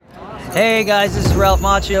Hey guys, this is Ralph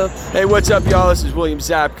Macchio. Hey, what's up, y'all? This is William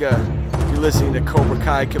Zabka. You're listening to Cobra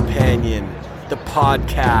Kai Companion, the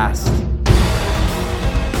podcast.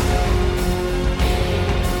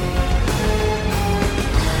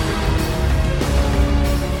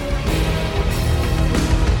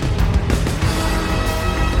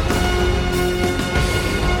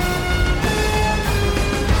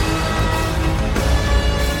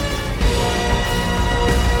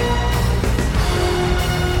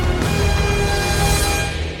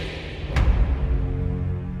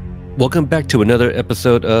 Welcome back to another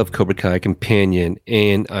episode of Cobra Kai Companion,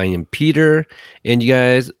 and I am Peter, and you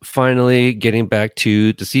guys finally getting back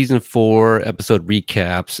to the season 4 episode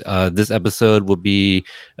recaps. This episode will be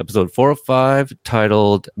episode 405,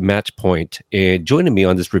 titled Match Point, and joining me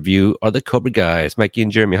on this review are the Cobra guys, Mikey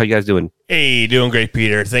and Jeremy. How you guys doing? Hey, doing great,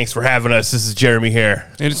 Peter. Thanks for having us. This is Jeremy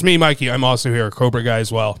here. And it's me, Mikey. I'm also here, Cobra guy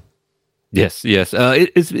as well. Yes.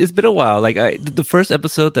 It's been a while. Like the first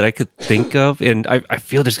episode that I could think of, and I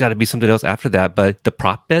feel there's got to be something else after that. But the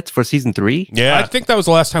prop bets for season 3. Yeah, I think that was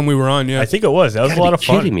the last time we were on. Yeah, I think it was. That was a lot of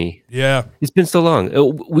fun. Kidding me? Yeah, it's been so long.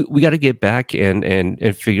 We got to get back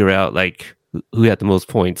and figure out like who had the most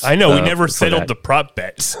points. I know we never settled the prop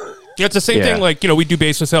bets. Yeah, it's the same thing. Like we do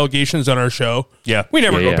baseless allegations on our show. Yeah, we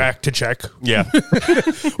never go back to check. Yeah,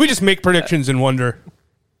 we just make predictions and wonder.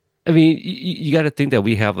 I mean, you got to think that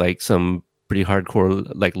we have like some pretty hardcore,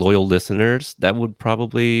 like loyal listeners that would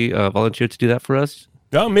probably volunteer to do that for us.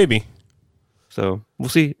 Oh, maybe. So we'll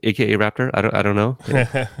see. AKA Raptor. I don't know.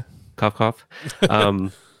 Cough, cough.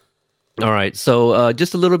 All right. So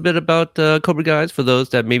just a little bit about Cobra Guys for those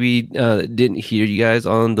that maybe didn't hear you guys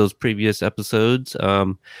on those previous episodes.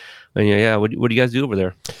 And what do you guys do over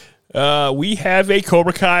there? We have a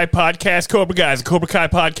Cobra Kai podcast, Cobra Guys, a Cobra Kai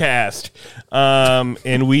podcast.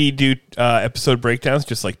 And we do episode breakdowns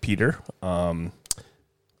just like Peter.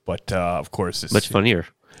 But of course, it's much funnier.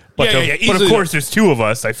 But of course, there's two of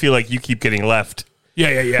us. I feel like you keep getting left.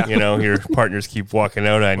 Yeah. You know, your partners keep walking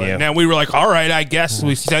out on you. Now we were like, all right, I guess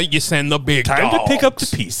you send the big time dogs. to pick up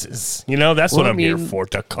the pieces. You know, that's what I'm here for,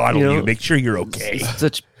 to coddle you, make sure you're okay.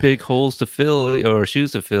 Such big holes to fill or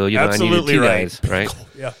shoes to fill. You know, absolutely I needed two guys, right?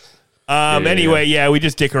 Yeah. Anyway, we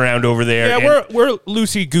just dick around over there. Yeah, we're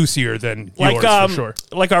loosey goosier than yours for sure.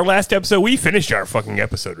 Like our last episode, we finished our fucking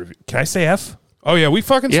episode review. Can I say F? Oh yeah, we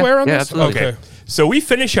fucking swear on this. Absolutely. Okay. So we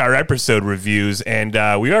finish our episode reviews, and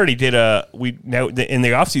we already did now in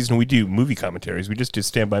the off season we do movie commentaries. We just do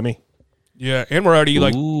Stand By Me. Yeah, and we're already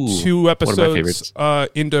like 2 episodes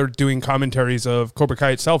into doing commentaries of Cobra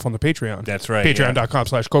Kai itself on the Patreon. That's right.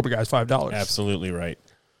 Patreon.com/Cobra Guys $5. Absolutely right.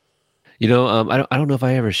 You know, I don't know if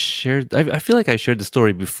I ever shared. I feel like I shared the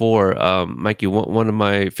story before, Mikey. One of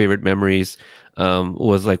my favorite memories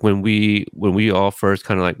was like when we all first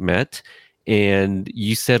kind of like met, and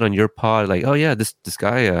you said on your pod like, "Oh yeah, this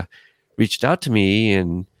guy reached out to me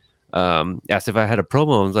and asked if I had a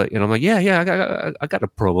promo." And I'm like, "Yeah, I got a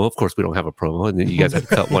promo." Of course, we don't have a promo, and then you guys had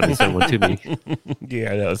to cut one and send one to me.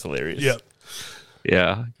 Yeah, that was hilarious. Yep.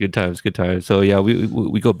 Yeah, good times. So yeah,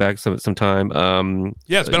 we go back some time.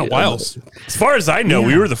 It's been a while. As far as I know,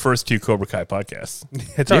 we were the first 2 Cobra Kai podcasts.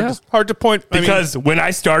 It's hard to point because when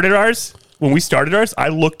we started ours, I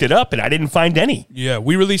looked it up and I didn't find any. Yeah,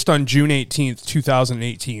 we released on June 18th,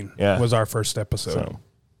 2018. Yeah. Was our first episode. So.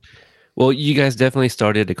 Well, you guys definitely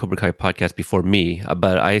started a Cobra Kai podcast before me,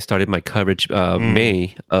 but I started my coverage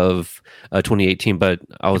May of 2018. But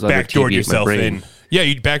I was backdoored yourself in. Yeah,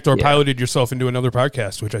 you backdoor piloted yourself into another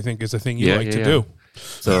podcast, which I think is a thing you like to do.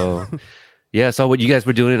 So, I saw what you guys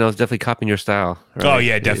were doing, and I was definitely copying your style. Right? Oh,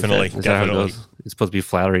 yeah, definitely. Is that how it goes? It's supposed to be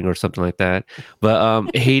flattering or something like that. But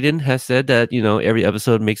Hayden has said that, you know, every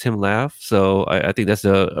episode makes him laugh. So I think that's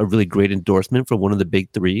a really great endorsement for one of the big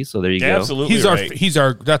 3. So there you go. Absolutely.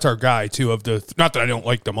 That's our guy too of the, not that I don't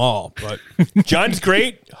like them all, but John's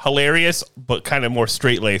great, hilarious, but kind of more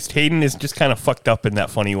straight laced. Hayden is just kind of fucked up in that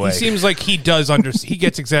funny way. He seems like he does he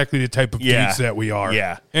gets exactly the type of dudes that we are.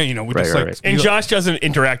 Yeah. And you know, we right. And Josh doesn't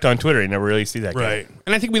interact on Twitter. You never really see that guy. Right.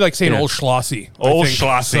 And I think we like saying old Schlossy. Old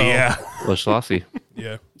Schlossy, yeah. Well, Schlossy.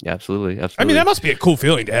 Yeah. Absolutely. I mean, that must be a cool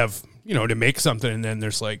feeling to have, you know, to make something and then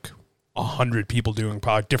there's like 100 people doing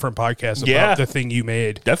different podcasts about the thing you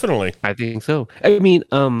made. Definitely. I think so. I mean,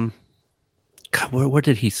 God, where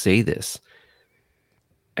did he say this?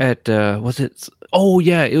 At, was it? Oh,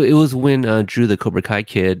 yeah. It was when Drew the Cobra Kai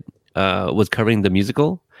Kid was covering the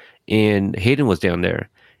musical and Hayden was down there.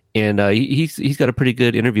 And he's got a pretty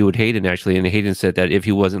good interview with Hayden, actually. And Hayden said that if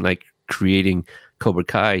he wasn't like creating Cobra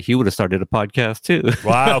Kai, he would have started a podcast too.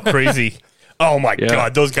 Wow, crazy. Oh my Yeah.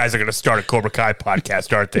 God, those guys are going to start a Cobra Kai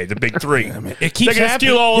podcast, aren't they? The big three. It keeps They're going to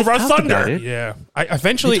steal all of our Talk about thunder. it. Yeah. We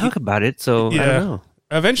Eventually, talk about it, so I don't know.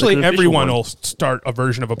 Eventually, Like an official everyone one. will start a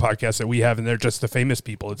version of a podcast that we have, and they're just the famous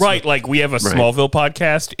people. It's Right, like we have a Smallville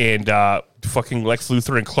podcast, and fucking Lex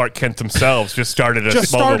Luthor and Clark Kent themselves just started a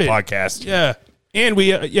Smallville podcast. Yeah. And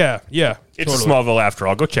we, yeah. It's totally. Smallville after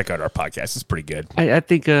all. Go check out our podcast. It's pretty good. I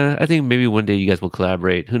think maybe one day you guys will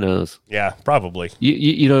collaborate. Who knows? Yeah, probably.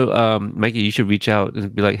 You know, Mikey, you should reach out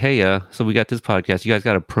and be like, hey, so we got this podcast. You guys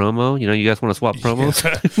got a promo? You know, you guys want to swap promos?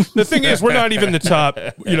 The thing is, we're not even the top.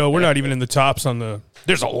 We're not even in the tops on the.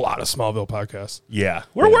 There's a lot of Smallville podcasts. Yeah,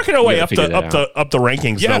 we're working our way gotta up figure the that up the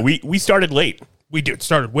rankings. Yeah. Though we started late. We did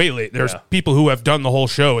started way late. There's Yeah. people who have done the whole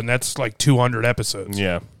show, and that's like 200 episodes.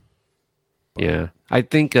 Yeah. Yeah, I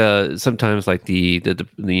think sometimes like the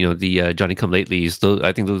Johnny Come Latelys.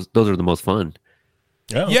 I think those are the most fun.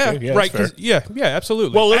 Oh, okay. Yeah, right. that's 'Cause- yeah,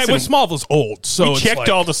 absolutely. Well, And listen, when Smallville's old, so we it's checked like,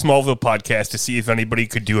 all the Smallville podcasts to see if anybody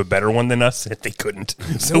could do a better one than us, and they couldn't.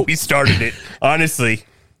 So we started it. Honestly,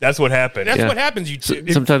 that's what happened. That's Yeah. what happens.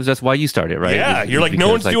 Sometimes that's why you start it, right? Yeah, It's you're like, no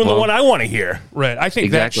because, one's like, doing the well, one I want to hear. Right. I think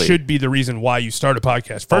Exactly. that should be the reason why you start a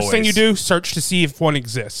podcast. First thing you Always. do, search to see if one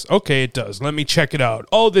exists. Okay, it does. Let me check it out.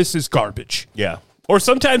 Oh, this is garbage. Yeah. Or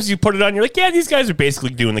sometimes you put it on, you're like, yeah, these guys are basically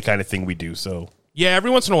doing the kind of thing we do. So Yeah, every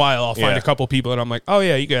once in a while I'll find Yeah. a couple people and I'm like, oh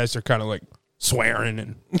yeah, you guys are kind of like swearing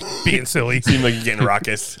and being silly. seem like you're getting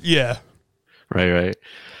raucous. Yeah. Right.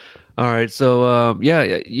 All right. So,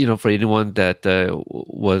 for anyone that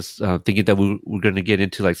was thinking that we're going to get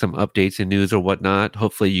into like some updates and news or whatnot,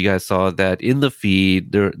 hopefully you guys saw that in the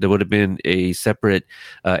feed. There would have been a separate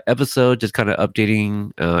episode, just kind of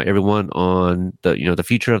updating everyone on the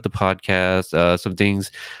future of the podcast, some things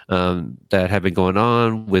that have been going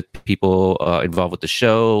on with people involved with the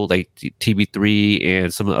show, like TB3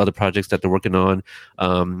 and some of the other projects that they're working on.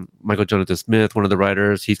 Michael Jonathan Smith, one of the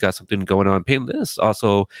writers, he's got something going on. Peyton List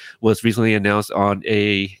also was recently announced on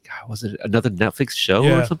was it another Netflix show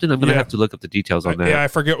Yeah. or something? I'm gonna Yeah. have to look up the details on that. Yeah, I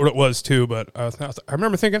forget what it was too, but I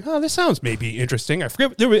remember thinking, oh, this sounds maybe interesting. I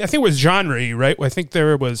forget. I think it was genre, right? I think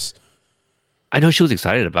there was. I know she was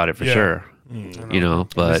excited about it for Yeah. sure.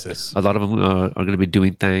 But this? a lot of them are going to be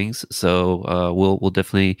doing things, so we'll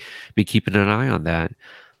definitely be keeping an eye on that.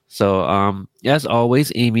 So, as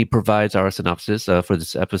always, Amy provides our synopsis for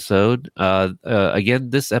this episode. Again,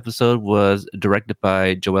 this episode was directed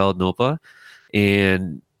by Joel Nova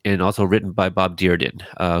and also written by Bob Dearden,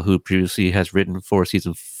 who previously has written for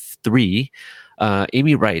season 3.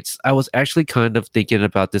 Amy writes, I was actually kind of thinking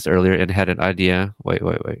about this earlier and had an idea. Wait.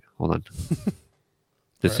 Hold on.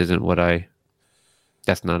 This isn't what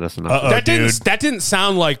that's not a synopsis. That didn't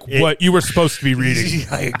sound like what you were supposed to be reading.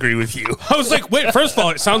 I agree with you. I was like, wait, first of all,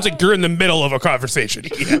 it sounds like you're in the middle of a conversation.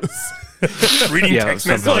 Reading Yeah, text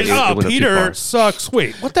somehow messages. it went up too Peter far. sucks.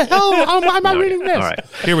 Wait, what the hell? Why am I reading this? All right.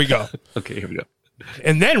 Here we go. Okay, here we go.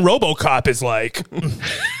 And then RoboCop is like,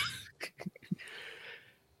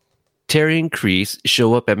 Terry and Kreese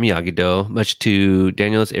show up at Miyagi-Do, much to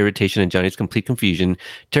Daniel's irritation and Johnny's complete confusion.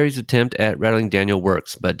 Terry's attempt at rattling Daniel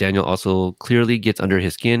works, but Daniel also clearly gets under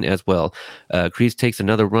his skin as well. Kreese takes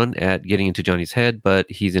another run at getting into Johnny's head, but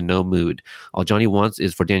he's in no mood. All Johnny wants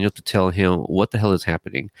is for Daniel to tell him what the hell is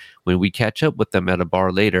happening. When we catch up with them at a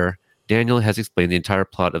bar later, Daniel has explained the entire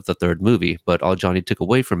plot of the third movie, but all Johnny took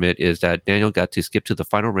away from it is that Daniel got to skip to the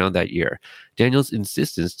final round that year. Daniel's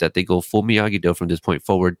insistence that they go full Miyagi-Do from this point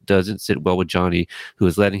forward doesn't sit well with Johnny, who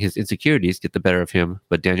is letting his insecurities get the better of him,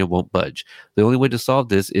 but Daniel won't budge. The only way to solve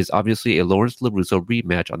this is obviously a Lawrence LaRusso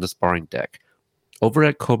rematch on the sparring deck. Over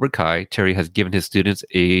at Cobra Kai, Terry has given his students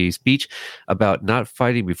a speech about not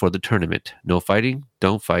fighting before the tournament. No fighting,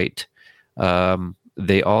 don't fight.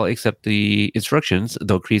 They all accept the instructions,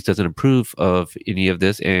 though Kreese doesn't approve of any of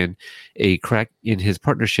this, and a crack in his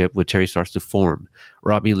partnership with Terry starts to form.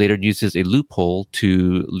 Robbie later uses a loophole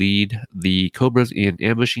to lead the Cobras in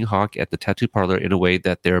ambushing Hawk at the tattoo parlor in a way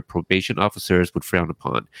that their probation officers would frown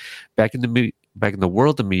upon. Back in the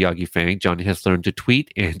world of Miyagi Fang, Johnny has learned to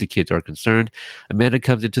tweet, and the kids are concerned. Amanda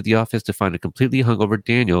comes into the office to find a completely hungover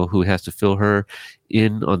Daniel, who has to fill her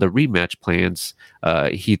in on the rematch plans.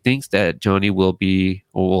 He thinks that Johnny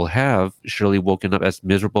will have surely woken up as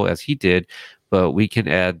miserable as he did, but we can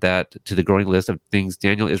add that to the growing list of things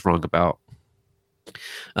Daniel is wrong about.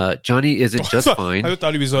 Johnny isn't just fine. I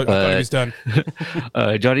thought he was done.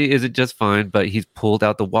 Johnny isn't just fine, but he's pulled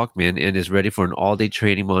out the Walkman and is ready for an all-day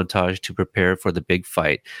training montage to prepare for the big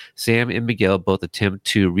fight. Sam and Miguel both attempt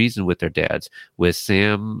to reason with their dads, with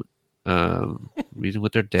Sam reading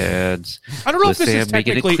with their dads. I don't know with if this Sam is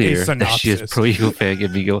making it technically a clear that she is synopsis. pro Eagle fan,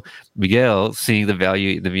 and Miguel seeing the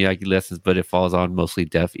value in the Miyagi lessons, but it falls on mostly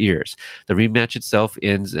deaf ears. The rematch itself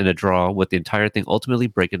ends in a draw, with the entire thing ultimately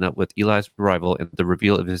breaking up with Eli's arrival and the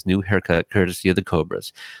reveal of his new haircut, courtesy of the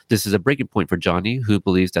Cobras. This is a breaking point for Johnny, who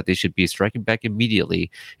believes that they should be striking back immediately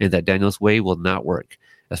and that Daniel's way will not work.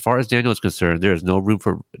 As far as Daniel is concerned, there is no room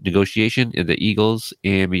for negotiation, and the Eagles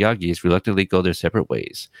and Miyagi's reluctantly go their separate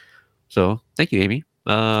ways. So, thank you, Amy.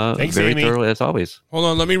 Thanks, very Amy. thorough as always. Hold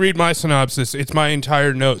on, let me read my synopsis. It's my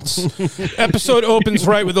entire notes. Episode opens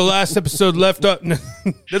right with the last episode left up.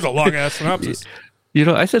 There's a long ass synopsis. You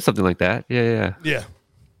know, I said something like that. Yeah. Yeah.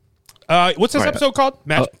 What's this All right. episode called?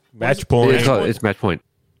 Match point. It's match point.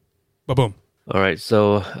 Boom. All right,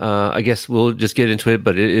 so I guess we'll just get into it,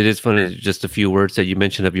 but it is funny. Just a few words that you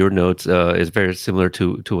mentioned of your notes is very similar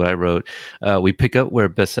to what I wrote. We pick up where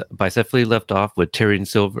Bicefali left off with Terry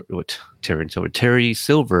Silver and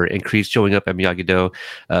Kreese showing up at Miyagi-Do.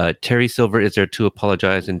 Terry Silver is there to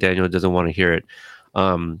apologize, and Daniel doesn't want to hear it.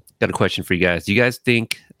 Got a question for you guys. Do you guys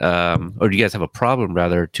think, or do you guys have a problem,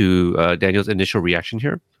 rather, to Daniel's initial reaction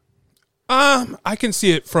here? I can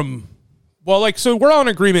see it from... Well, like, so we're all in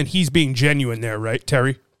agreement he's being genuine there, right,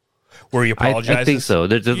 Terry? Where he apologizes. I think so.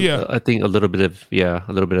 There's Yeah. I think a little bit of that.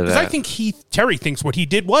 Because I think Terry thinks what he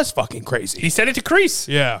did was fucking crazy. He said it to Kreese.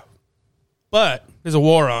 Yeah. But there's a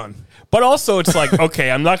war on. But also, it's like, okay,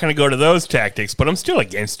 I'm not going to go to those tactics, but I'm still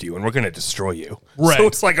against you, and we're going to destroy you. Right. So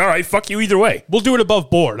it's like, all right, fuck you either way. We'll do it above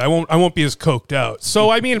board. I won't be as coked out. So,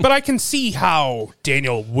 I mean, but I can see how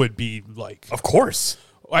Daniel would be like... Of course.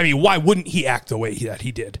 I mean, why wouldn't he act the way that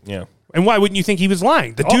he did? Yeah. And why wouldn't you think he was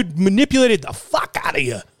lying? The dude manipulated the fuck out of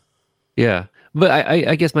you. Yeah. But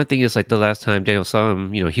I guess my thing is, like, the last time Daniel saw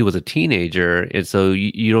him, you know, he was a teenager, and so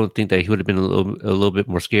you don't think that he would have been a little bit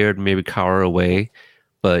more scared, maybe cower away.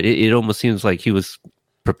 But it almost seems like he was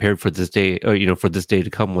prepared for this day, or, you know, for this day to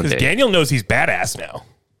come one day. Because Daniel knows he's badass now.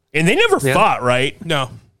 And they never fought, right? No.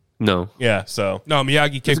 Yeah, so. No,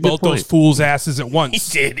 Miyagi kicked a good both those point. fools' asses at He once.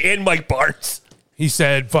 did. And Mike Barnes. He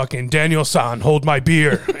said, fucking, Daniel-san, hold my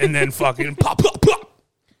beer. And then fucking pop,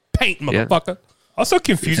 paint, motherfucker. Also,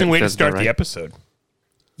 confusing way to That's start about right. the episode.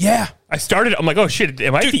 Yeah. I'm like, oh shit,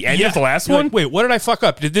 am I at the end of the last You're one? like, wait, what did I fuck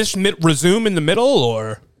up? Did this resume in the middle,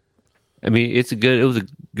 or? I mean, it was a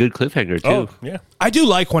good cliffhanger too. Oh, yeah. I do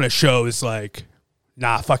like when a show is like,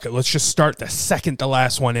 nah, fuck it. Let's just start the second the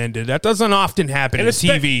last one ended. That doesn't often happen in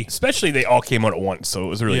TV. Especially they all came out at once, so it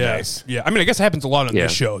was really nice. Yeah. I mean, I guess it happens a lot on Yeah.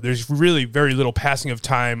 this show. There's really very little passing of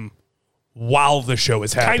time while the show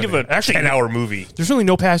is happening. Kind of a 10-hour movie. There's really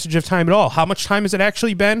no passage of time at all. How much time has it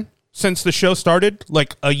actually been since the show started?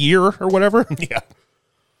 Like a year or whatever?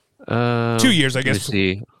 Yeah. 2 years, I Let's guess.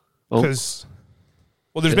 see. Oh, Because,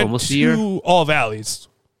 well, there's Is it been almost a year? 2 All Valleys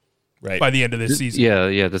Right. by the end of this season.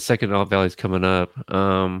 yeah. The second All Valley's coming up.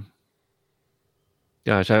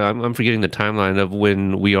 Gosh, I'm forgetting the timeline of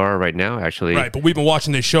when we are right now. Actually, Right, but we've been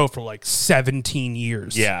watching this show for like 17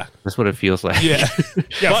 years. Yeah. that's what it feels like. Yeah.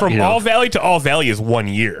 Yeah, from you know. All Valley to All Valley is 1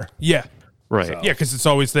 year. Yeah. right. Yeah, because it's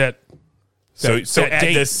always that. So that add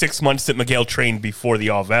date. the 6 months that Miguel trained before the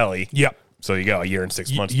All Valley. Yep. So you got a year and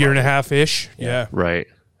 6 months. Year and a probably. half ish. Yeah. Right.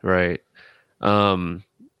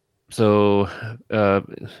 So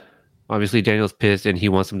obviously Daniel's pissed and he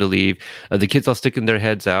wants him to leave. The kids all sticking their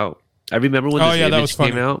heads out. I remember when this that image was came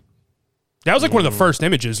funny. out. That was like one of the first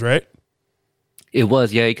images, right? It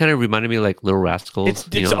was, yeah. It kind of reminded me of like Little Rascals. It's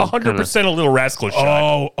 100% a Little Rascal shot.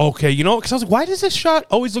 Oh, okay. You know, because I was like, why does this shot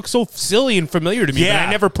always look so silly and familiar to me? Yeah. But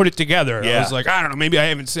I never put it together. I Yeah. was like, I don't know. Maybe I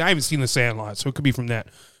haven't seen The Sandlot, so it could be from that.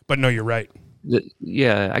 But no, you're right.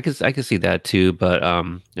 Yeah, I could see that too, but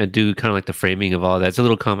I do kind of like the framing of all that. It's a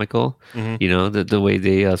little comical, you know, the way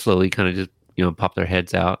they slowly kind of just pop their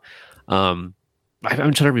heads out. I'm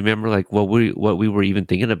trying to remember like what we were even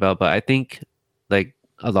thinking about, but I think like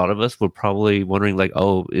a lot of us were probably wondering like,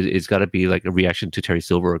 oh, it's got to be like a reaction to Terry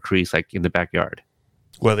Silver or Kreese like in the backyard.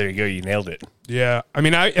 Well, there you go. You nailed it. Yeah. I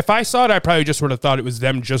mean, if I saw it, I probably just would have thought it was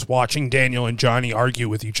them just watching Daniel and Johnny argue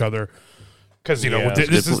with each other. Because, Yeah, that's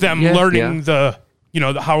this is them learning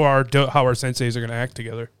how our senseis are going to act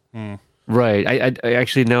together. Right. I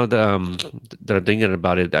actually, now that I'm thinking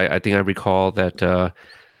about it, I think I recall that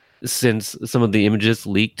since some of the images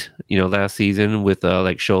leaked, last season with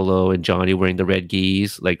like Sholo and Johnny wearing the red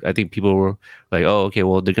gis, like I think people were like, oh, okay,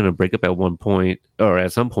 well, they're going to break up at one point or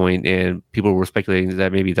at some point, and people were speculating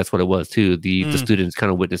that maybe that's what it was too. The students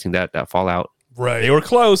kind of witnessing that fallout. Right. They were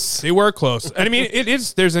close. They were close. And I mean,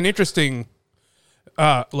 there's an interesting...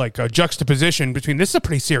 like a juxtaposition between this is a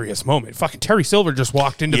pretty serious moment. Fucking Terry Silver just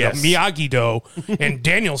walked into the Miyagi-Do and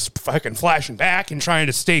Daniel's fucking flashing back and trying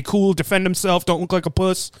to stay cool, defend himself, don't look like a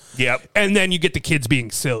puss. Yep. And then you get the kids being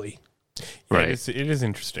silly. Right. It is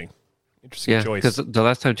interesting. Interesting Yeah, choice. because the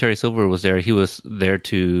last time Terry Silver was there, he was there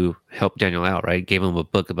to help Daniel out, right? Gave him a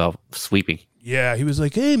book about sweeping. Yeah, he was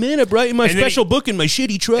like, "Hey man, I brought you my special book in my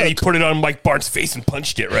shitty truck." And he put it on Mike Barnes' face and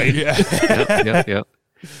punched it, right? Yeah.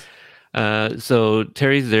 Yep. So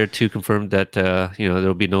Terry's there to confirm that there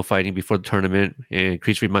will be no fighting before the tournament, and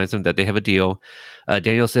Kreese reminds them that they have a deal.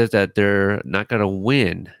 Daniel says that they're not going to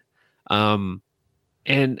win, and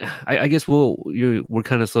I guess we're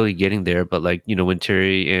kind of slowly getting there. But when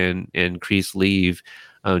Terry and Kreese leave,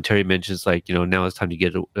 Terry mentions now it's time to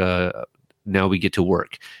get now we get to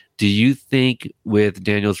work. Do you think with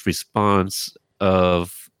Daniel's response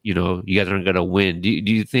of you guys aren't going to win. Do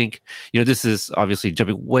you think, this is obviously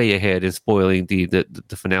jumping way ahead and spoiling the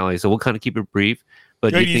finale. So we'll kind of keep it brief.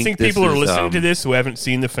 But do you think people are listening to this who haven't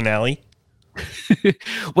seen the finale?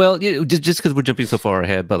 Well, just because we're jumping so far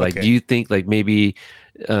ahead, but do you think maybe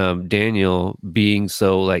Daniel being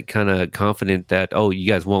so kind of confident that, oh, you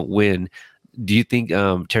guys won't win. Do you think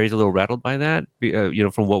Terry's a little rattled by that?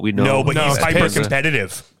 From what we know. No, but he's hyper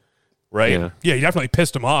competitive. Right? Yeah, he definitely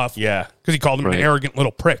pissed him off. Yeah. Because he called him an arrogant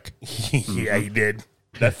little prick. Yeah, he did.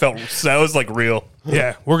 That was real.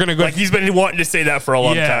 Yeah, we're going to go. He's been wanting to say that for a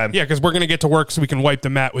long time. Yeah, because we're going to get to work so we can wipe the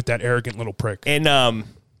mat with that arrogant little prick. And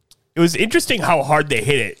it was interesting how hard they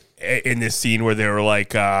hit it in this scene where they were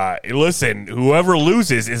like, listen, whoever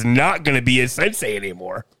loses is not going to be a sensei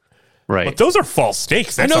anymore. Right. But those are false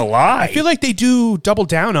stakes. That's a lie. I feel like they do double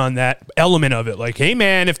down on that element of it. Like, hey,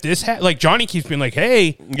 man, if this... Johnny keeps being like,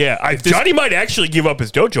 hey... Yeah, Johnny might actually give up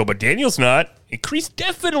his dojo, but Daniel's not. And Kreese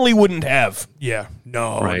definitely wouldn't have. Yeah.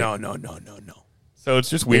 No. So it's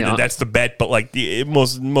just weird that that's the bet, but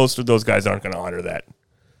most of those guys aren't going to honor that.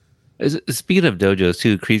 Speaking of dojos,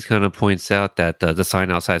 too, Kreese kind of points out that the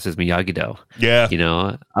sign outside says Miyagi-Do. Yeah.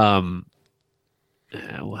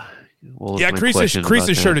 Kreese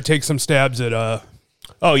is sure to take some stabs at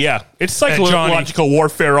oh yeah, it's psychological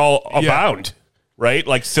warfare all abound, right?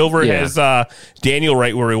 Like Silver has Daniel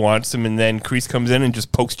right where he wants him, and then Kreese comes in and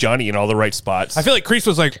just pokes Johnny in all the right spots. I feel like Kreese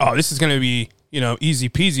was like, "Oh, this is going to be easy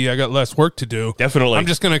peasy. I got less work to do. Definitely, I'm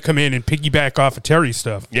just going to come in and piggyback off of Terry's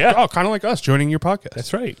stuff. Yeah, oh, kind of like us joining your podcast.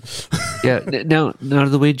 That's right. Yeah. Now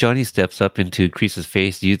the way Johnny steps up into Kreese's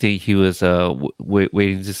face, do you think he was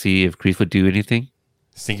waiting to see if Kreese would do anything?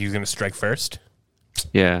 Think he was going to strike first?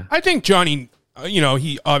 Yeah. I think Johnny,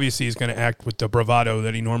 he obviously is going to act with the bravado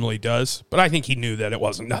that he normally does, but I think he knew that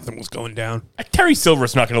nothing was going down. Terry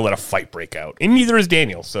Silver's not going to let a fight break out, and neither is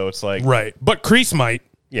Daniel, so it's like... Right, but Kreese might.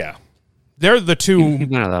 Yeah. They're the two... He's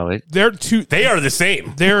not allowed it. They are the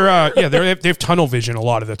same. They have tunnel vision a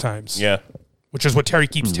lot of the times. Yeah. Which is what Terry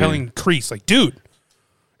keeps telling Kreese, like, dude...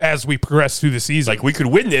 As we progress through the season, we could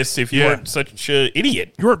win this if you weren't such an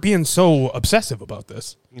idiot. You weren't being so obsessive about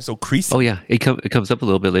this. So Kreese. Oh yeah, it comes up a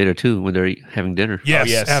little bit later too when they're having dinner.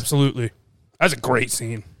 Yes, absolutely. That's a great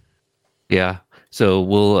scene. Yeah, so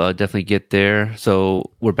we'll definitely get there. So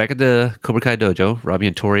we're back at the Cobra Kai dojo. Robbie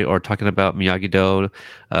and Tori are talking about Miyagi-Do,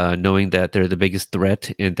 knowing that they're the biggest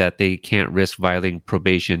threat and that they can't risk violating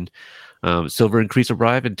probation. Silver and Kreese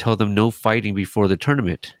arrive and tell them no fighting before the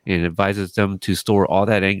tournament, and advises them to store all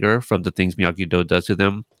that anger from the things Miyagi-Do does to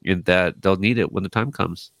them, and that they'll need it when the time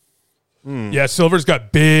comes. Yeah, Silver's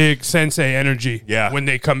got big sensei energy. Yeah. When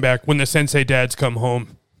they come back, when the sensei dads come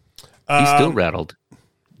home, He's still rattled.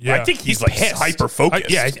 Yeah, I think he's hyper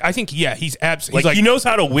focused. I think he's absolutely he knows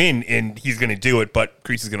how to win and he's going to do it, but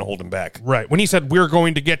Kreese is going to hold him back. Right. When he said we're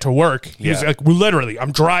going to get to work, he was like, literally,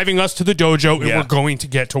 I'm driving us to the dojo and we're going to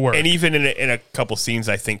get to work. And even in a couple scenes,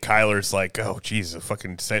 I think Kyler's like, oh, geez, the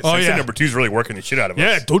fucking sensei number 2 is really working the shit out of us.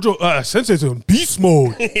 Yeah, dojo sensei's in beast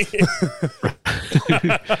mode.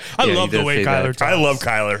 I love the way Kyler talks. I love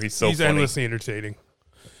Kyler. He's funny. Endlessly entertaining.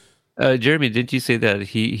 Jeremy, didn't you say that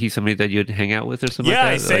he's somebody that you'd hang out with or something like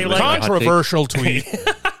that? I say controversial tweet.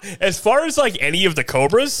 As far as any of the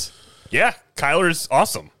Cobras, Kyler's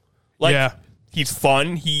awesome. He's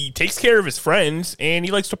fun. He takes care of his friends, and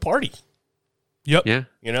he likes to party. Yep. Yeah.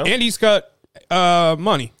 And he's got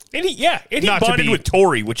money. And he bonded with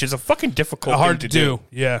Tori, which is a fucking difficult hard thing to do.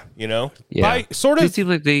 Yeah. Yeah. They seem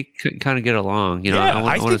like they kind of get along.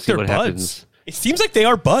 I want to see what happens. It seems like they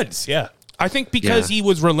are buds. Yeah. I think because he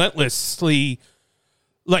was relentlessly,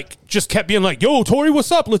 just kept being like, yo, Tori,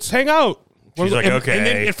 what's up? Let's hang out. She's like, okay. And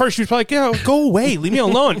then at first she was like, yeah, go away. Leave me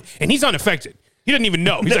alone. And he's unaffected. He doesn't even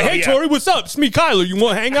know. He's like, hey, Tori, what's up? It's me, Kyler. You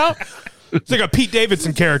want to hang out? It's like a Pete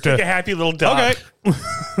Davidson character. Like a happy little dog.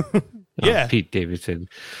 Okay. Yeah. Pete Davidson.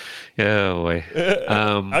 Oh boy.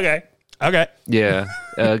 Okay. Yeah.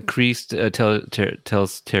 Kreese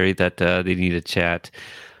tells Terry that they need a chat.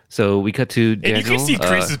 So we cut to Daniel. And you can see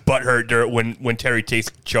Kreese's butthurt when Terry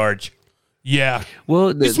takes charge. Yeah. Well,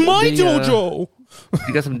 It's my dojo.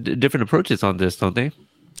 They got some different approaches on this, don't they?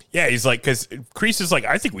 Yeah, he's like, because Kreese is like,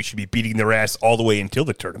 I think we should be beating their ass all the way until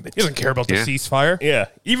the tournament. He doesn't care about the Yeah. ceasefire. Yeah,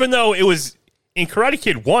 even though it was in Karate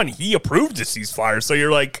Kid 1, he approved the ceasefire. So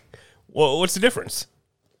you're like, well, what's the difference?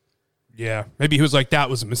 Yeah. Maybe he was like, that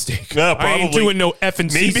was a mistake. No, I ain't probably. doing no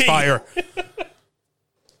effing Maybe. ceasefire.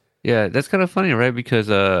 Yeah, that's kind of funny, right? Because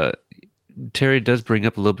Terry does bring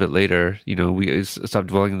up a little bit later, we stop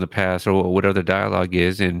dwelling in the past or whatever the dialogue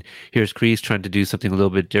is, and here's Kreese trying to do something a little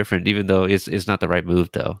bit different, even though it's not the right move,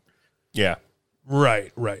 though. Yeah.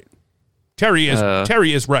 Right. Terry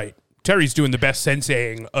is right. Terry's doing the best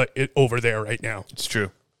senseiing over there right now. It's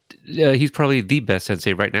true. He's probably the best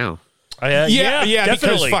sensei right now. Yeah, because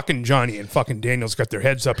definitely. fucking Johnny and fucking Daniel's got their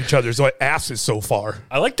heads up each other's asses so far.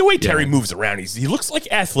 I like the way Terry moves around. He looks like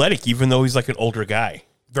athletic, even though he's like an older guy.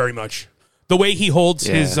 Very much. The way he holds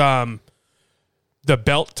his the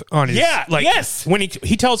belt on his yes. when he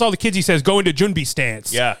tells all the kids, he says go into Junbi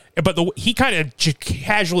stance. Yeah. But he kind of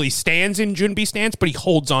casually stands in Junbi stance, but he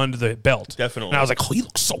holds on to the belt. Definitely. And I was like, oh, he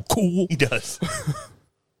looks so cool. He does.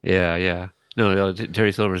 Yeah. No,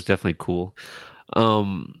 Terry Silver is definitely cool.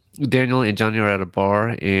 Daniel and Johnny are at a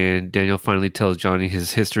bar, and Daniel finally tells Johnny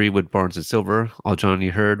his history with Barnes and Silver. All Johnny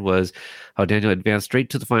heard was how Daniel advanced straight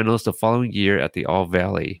to the finals the following year at the All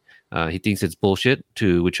Valley. He thinks it's bullshit,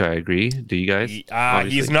 to which I agree. Do you guys?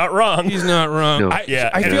 He's not wrong. He's not wrong. No.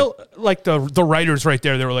 I feel like the writers right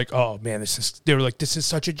there, they were like, oh man, this is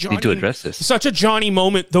such a Johnny. Need to address this. Such a Johnny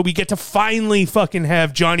moment, though we get to finally fucking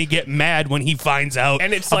have Johnny get mad when he finds out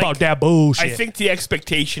And it's about like, that bullshit. I think the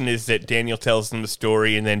expectation is that Daniel tells them the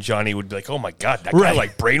story, and then Johnny would be like, "Oh my god, that guy Right.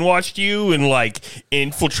 like brainwashed you and like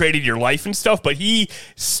infiltrated your life and stuff." But he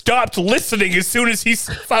stopped listening as soon as he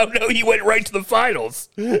found out he went right to the finals.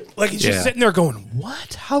 like he's just sitting there going,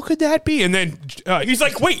 what? How could that be? And then He's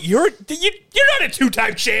like, "Wait, you're not a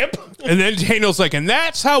 2-time champ." and then Daniel's like, and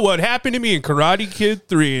that's how what happened to me in Karate Kid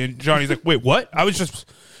 3. And Johnny's like, wait, what? I was just,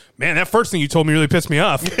 man, that first thing you told me really pissed me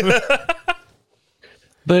off.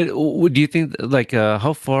 But do you think,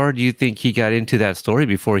 how far do you think he got into that story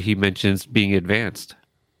before he mentions being advanced?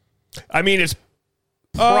 I mean, it's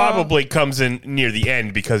probably comes in near the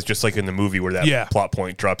end because just like in the movie where that plot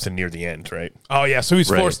point drops in near the end, right? Oh yeah, so he's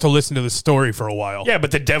Right. forced to listen to the story for a while. Yeah,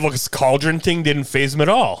 but the Devil's Cauldron thing didn't faze him at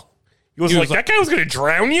all. He was like, that guy was going to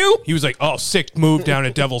drown you? He was like, oh, sick move down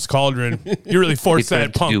at Devil's Cauldron. You really He forced tried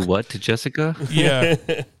that to punk. do what to Jessica? Yeah.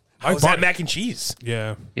 How was that mac and cheese?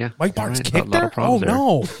 Yeah. Yeah. Mike Barnes Right, kicked a lot her? of problems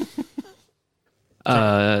Oh, there.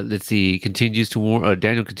 no. Let's see.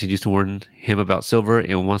 Daniel continues to warn him about Silver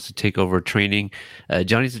and wants to take over training.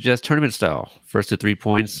 Johnny suggests tournament style, first to 3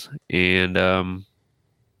 points, and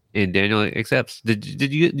Daniel accepts.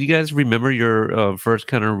 Did you guys remember your first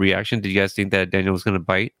kind of reaction? Did you guys think that Daniel was going to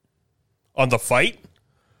bite? On the fight?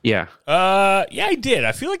 Yeah. Yeah, I did.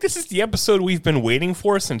 I feel like this is the episode we've been waiting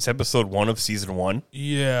for since episode 1 of season 1.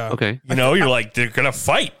 Yeah. Okay. You know, you're like, they're going to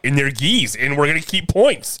fight in their gis, and we're going to keep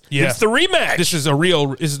points. Yeah. It's the rematch. This is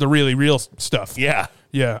the really real stuff. yeah.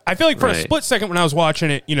 Yeah. I feel like for a Right. split second when I was watching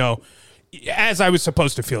it, as I was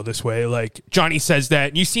supposed to feel this way, like Johnny says that,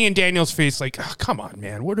 and you see in Daniel's face, like, oh, come on,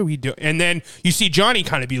 man, what are we doing? And then you see Johnny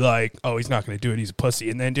kind of be like, oh, he's not going to do it. He's a pussy.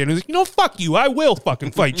 And then Daniel's like, fuck you. I will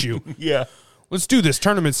fucking fight you. Yeah. Let's do this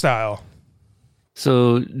tournament style.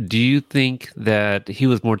 So, do you think that he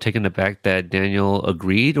was more taken aback that Daniel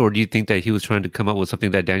agreed, or do you think that he was trying to come up with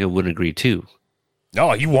something that Daniel wouldn't agree to?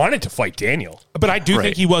 No, he wanted to fight Daniel. But I do Right.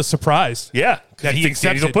 think he was surprised. Yeah. That he thinks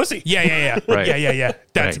Daniel's a accepted. pussy. Yeah. Right. Yeah.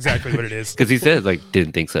 That's Right. exactly what it is. Because he said,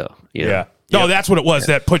 didn't think so. You know? Yeah. No, that's what it was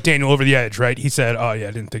that put Daniel over the edge, right? He said, oh, yeah,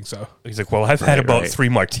 I didn't think so. He's like, well, I've had about right. 3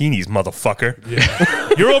 martinis,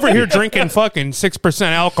 motherfucker. You're over here drinking fucking 6%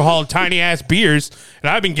 alcohol, tiny-ass beers, and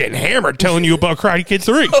I've been getting hammered telling you about Karate Kid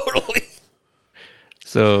 3. Totally.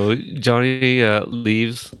 So, Johnny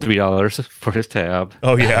leaves $3 for his tab.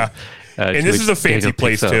 Oh, yeah. To And this which is a fancy Daniel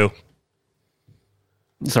place, picks up. too.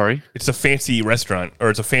 Sorry? It's a fancy restaurant,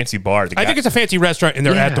 or it's a fancy bar. I think it's a fancy restaurant, and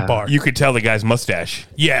they're at the Yeah. bar. You could tell the guy's mustache.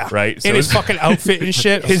 Yeah. Right? So and his it's- fucking outfit and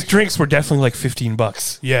shit. His drinks were definitely like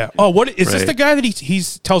 $15. Yeah. Oh, what is this Right. the guy that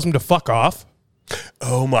he's tells him to fuck off?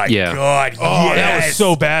 Oh, my Yeah. God. Oh, that was yes.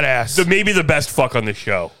 so badass. Maybe the best fuck on the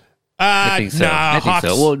show. I think so. Nah, I think Hawks,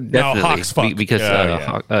 so. Well, no, definitely. Hawks fuck. Because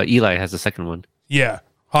Eli has the second one. Yeah.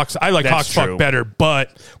 Hawks. I like That's Hawks true. fuck better,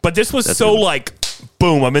 but But this was That's so good. like,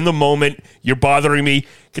 boom, I'm in the moment. You're bothering me.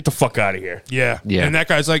 Get the fuck out of here. yeah. Yeah. And that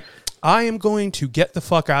guy's like, I am going to get the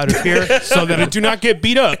fuck out of here so that I do not get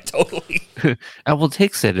beat up. Totally. I will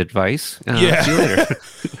take said advice. Yeah. See you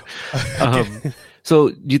later. So,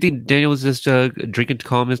 do you think Daniel was just drinking to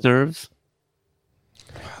calm his nerves?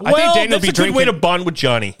 I think Daniel that's a good way to bond with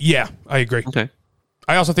Johnny. Yeah, I agree. Okay.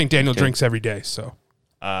 I also think Daniel drinks every day. So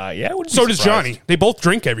Yeah, I wouldn't be so does surprised. Johnny. They both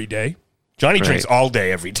drink every day. Johnny Right. drinks all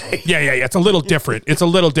day, every day. Yeah. It's a little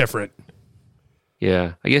different.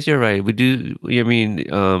 Yeah, I guess you're right. We do. I mean,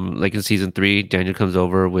 like in season 3, Daniel comes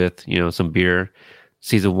over with some beer.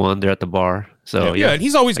 Season 1, they're at the bar. So Yeah, and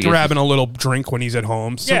he's always I guess grabbing a little drink when he's at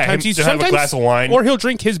home. Yeah, Sometimes he'll have a glass of wine. or he'll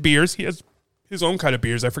drink his beers. He has his own kind of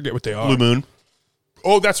beers. I forget what they are. Blue Moon.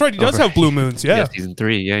 Oh, that's right. He does have Blue Moons. Yeah. season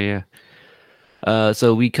 3. Yeah.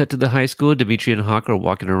 So we cut to the high school. Dimitri and Hawk are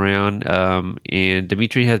walking around, and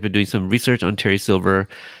Dimitri has been doing some research on Terry Silver.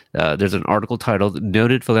 There's an article titled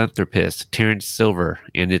 "Noted Philanthropist Terrence Silver,"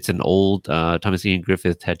 and it's an old Thomas Ian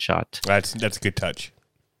Griffith headshot. That's a good touch.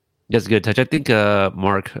 That's a good touch. I think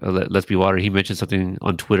Mark, Let's Be Water, he mentioned something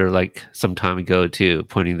on Twitter like some time ago too,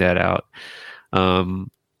 pointing that out.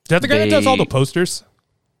 Is that the guy that does all the posters?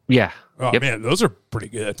 Yeah. Oh, Yep. man, those are pretty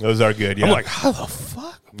good. Those are good. Yeah. I'm like, how the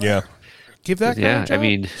fuck? yeah. Give that guy a Yeah, I job?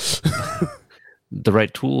 mean, the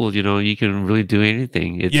right tool, you can really do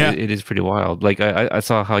anything. It is pretty wild. Like I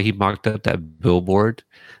saw how he mocked up that billboard.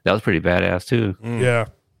 That was pretty badass too. Yeah.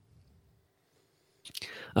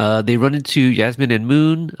 They run into Yasmin and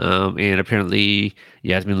Moon, and apparently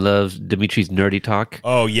Yasmin loves Dimitri's nerdy talk.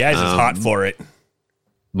 Oh, yeah, he's hot for it.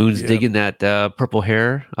 Moon's digging that purple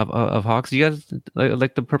hair of Hawks. You guys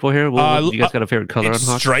like the purple hair? You guys got a favorite color on It's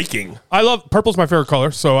Hawks? striking. I love purple's my favorite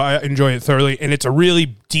color, so I enjoy it thoroughly, and it's a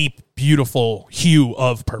really deep, beautiful hue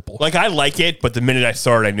of purple. Like, I like it, but the minute I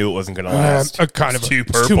saw it, I knew it wasn't going to last. Kind It's of too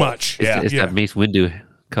it's purple. too much. It's yeah. that Mace Windu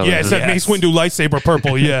color. Yeah, it's that Mace Windu lightsaber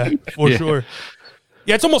purple. Yeah, for Yeah. sure.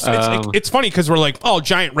 Yeah, it's almost it's funny because we're like, oh,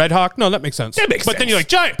 giant red hawk. No, that makes sense. That makes but then sense. you're like,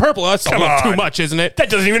 giant purple. That's a Come little too on. much, isn't it? That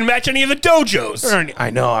doesn't even match any of the dojos. I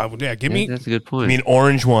know. Yeah, give me. That's a good point. I mean,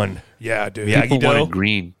 orange one. Yeah, dude. Yeah. people Miyagi-Do? wanted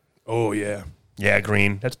green. Oh yeah. Yeah,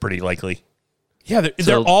 green. That's pretty likely. Yeah,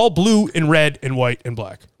 they're all blue and red and white and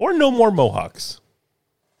black. Or no more Mohawks,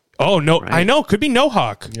 Oh no, Right. I know. Could be no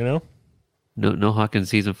hawk. you know? No Hawk in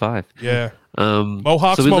season 5. Yeah. Um,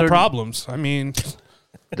 Mohawks, so we no learned- problems. I mean,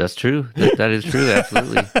 That's true. That is true.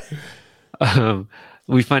 Absolutely.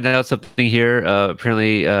 We find out something here.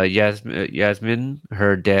 Apparently, Yasmin,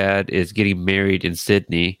 her dad, is getting married in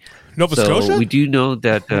Sydney. Nova So Scotia. we do know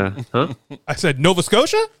that. Huh? I said Nova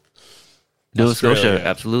Scotia. Nova Australia. Scotia,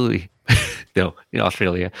 absolutely. No, in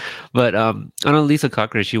Australia. But Annalisa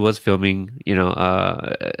Cochran, she was filming,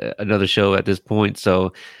 another show at this point.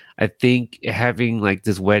 So I think having like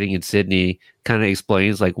this wedding in Sydney kind of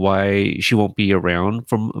explains like why she won't be around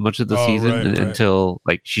for much of the Oh, season right. until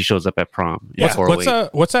like she shows up at prom. in 408.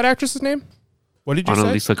 What's that actress's name? What did you say?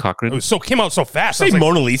 Annalisa Cochran. It was came out so fast. I Say was like,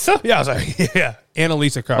 Mona Lisa? yeah, I was like, yeah,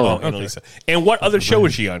 Annalisa Carter. Oh, Okay. Annalisa. And what other show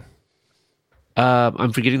was she on?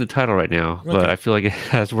 I'm forgetting the title right now, but I feel like it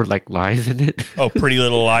has word like lies in it. Oh, Pretty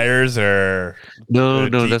Little Liars or No,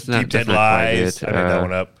 Deep, that's not Deep Dead that's not quite Lies. it. I made that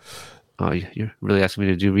one up. Oh, you're really asking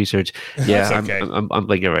me to do research. Yeah, That's okay. I'm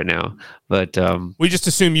blanking right now, but We just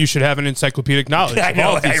assume you should have an encyclodic knowledge. I of know,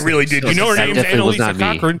 all of these I really things. did. You know her that name's definitely was Annalisa not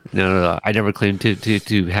me. Cochran. No, I never claimed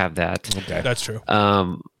to have that. Okay. That's true.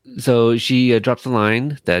 So she drops the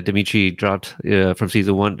line that Dimitri dropped from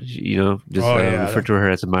season 1. Refer to her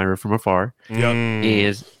as Admirer from afar,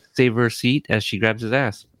 and save her seat as she grabs his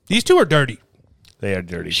ass. These two are dirty. They are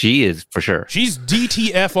dirty. She is for sure. She's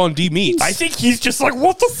DTF on D meats. I think he's just like,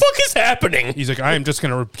 what the fuck is happening? He's like, I am just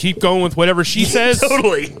gonna keep going with whatever she says.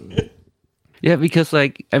 Totally. Yeah, because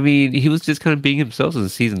he was just kind of being himself in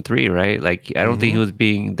season 3, right? Like I don't think he was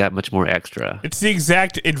being that much more extra. It's the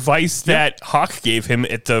exact advice that Hawk gave him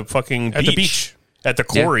at the fucking At the beach. At the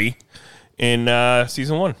quarry in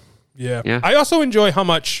season 1. Yeah. Yeah. I also enjoy how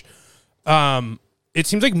much it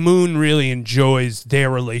seems like Moon really enjoys their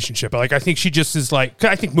relationship. Like I think she just is like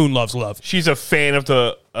I think Moon loves love. She's a fan of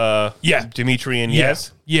the Dimitri and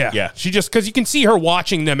Yes. Yeah. Yeah. She just because you can see her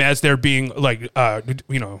watching them as they're being like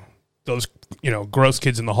those gross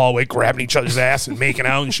kids in the hallway grabbing each other's ass and making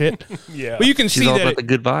out and shit. Yeah. But you can She's see all that about the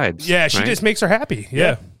good vibes. yeah, she right? just makes her happy.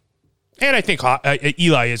 Yeah. And I think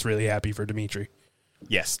Eli is really happy for Dimitri.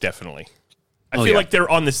 Yes, definitely. I Oh, feel yeah. like they're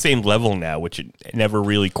on the same level now, which it never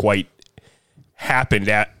really quite happened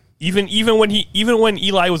at. Even when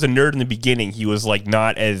Eli was a nerd in the beginning, he was like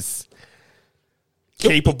not as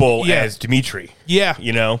capable Yeah. as Dimitri. Yeah.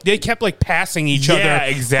 You know? They kept like passing each Yeah, other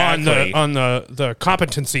exactly. on the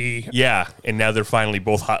competency Yeah, and now they're finally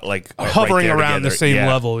both hot, like hovering right there around the together. same Yeah.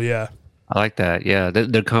 level. Yeah. I like that. Yeah,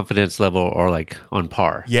 their confidence level are like on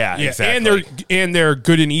par. Yeah, Yeah, exactly. and they're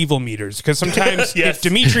good and evil meters because sometimes Yes. if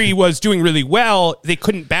Dimitri was doing really well, they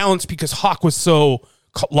couldn't balance because Hawk was so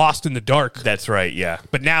lost in the dark. That's right. Yeah.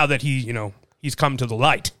 But now that he's come to the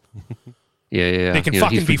light, Yeah. They can he's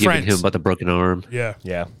fucking be forgiving friends. him about the broken arm. yeah,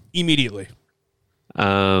 Yeah. immediately.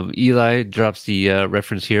 Eli drops the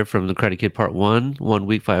reference here from the Karate Kid Part 1. 1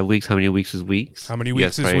 week, 5 weeks. How many weeks is weeks? How many You weeks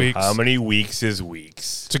guys is probably- weeks? How many weeks is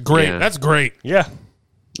weeks? It's a great. Yeah. That's great. Yeah.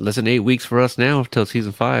 Less than 8 weeks for us now till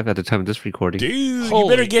season 5 at the time of this recording. Dude, you Holy-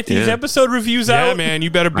 better get these Yeah. episode reviews Yeah, out. man, you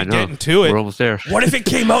better I be know. getting to it. We're almost there. What if it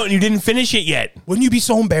came out and you didn't finish it yet? Wouldn't you be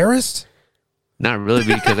so embarrassed? Not really,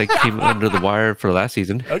 because I came under the wire for last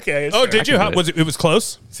season. Okay. Oh, did you? can How, do it. was it? It was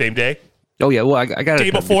close. Same day? Oh yeah, well I got Day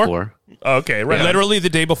it done before? Okay, right. on. Literally the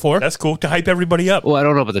day before. That's cool to hype everybody up. Well, I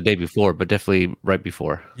don't know about the day before, but definitely right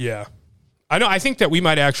before. Yeah. I know. I think that we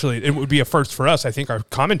might actually, it would be a first for us. I think our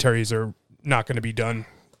commentaries are not going to be done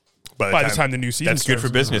by the time the new season That's good starts. for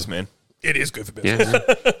business, man. It is good for business.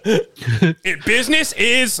 Yeah. Business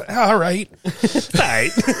is all right.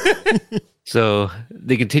 Right. So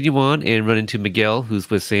they continue on and run into Miguel, who's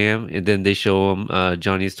with Sam, and then they show him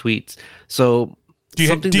Johnny's tweets. So Do you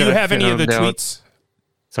something do you that I have any of the found out- tweets?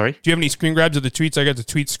 Sorry. Do you have any screen grabs of the tweets? I got the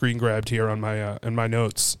tweet screen grabbed here on my in my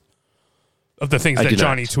notes of the things I that do not.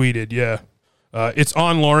 Johnny tweeted. Yeah, it's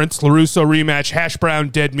on Lawrence LaRusso rematch. Hash brown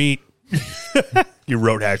dead meat. You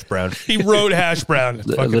wrote Hash Brown. He wrote hash brown. It's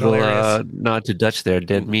A fucking little hilarious. nod to Dutch there,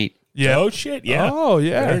 dead meat. Yeah. Oh, shit. Yeah. Oh,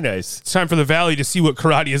 yeah. Very nice. It's time for the Valley to see what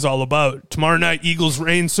karate is all about. Tomorrow night, Eagles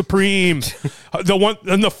reign supreme.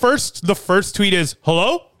 The first tweet is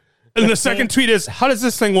hello, and the second tweet is how does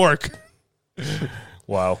this thing work?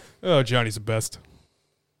 Wow. Oh, Johnny's the best.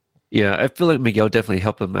 Yeah, I feel like Miguel definitely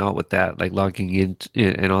helped him out with that, like logging in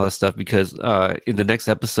and all that stuff. Because in the next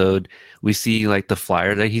episode, we see like the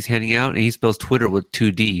flyer that he's handing out, and he spells Twitter with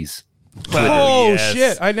 2 D's. Oh yes.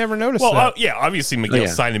 shit! I never noticed Well, that. yeah, obviously Miguel Oh, yeah.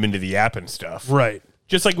 signed him into the app and stuff. Right.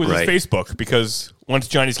 Just like with Right. his Facebook, because once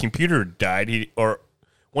Johnny's computer died,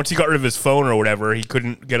 once he got rid of his phone or whatever, he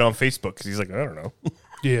couldn't get on Facebook because he's like, I don't know.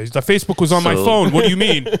 Yeah, the Facebook was on my So- phone. What do you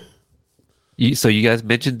mean? So you guys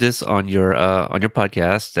mentioned this on your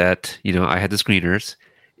podcast that I had the screeners,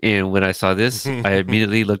 and when I saw this, I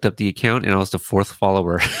immediately looked up the account, and I was the 4th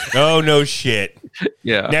follower. Oh, no shit.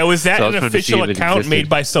 Yeah. Now, was that So I was an trying to see official if it account existed. made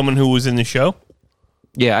by someone who was in the show?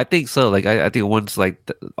 Yeah, I think so. Like, I think once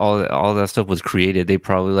like all that stuff was created, they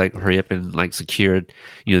probably like hurry up and like secured,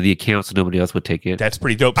 the account so nobody else would take it. That's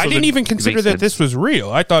pretty dope. I So didn't the- even consider makes that sense. this was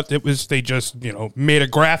real. I thought it was they just made a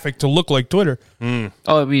graphic to look like Twitter. Oh,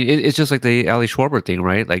 I mean, it's just like the Ali Schwarber thing,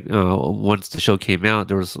 right? Like, once the show came out,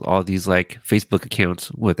 there was all these like Facebook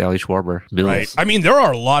accounts with Ali Schwarber. Millions. Right. I mean, there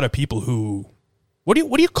are a lot of people who. What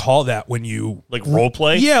do you call that when you Like role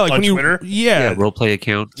play? Yeah, like on when Twitter? you Yeah, role play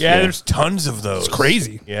accounts. Yeah, there's tons of those. It's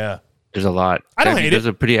crazy. Yeah. There's a lot. I don't Actually, hate There's it.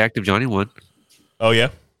 a pretty active Johnny one. Oh, yeah?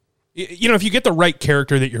 If you get the right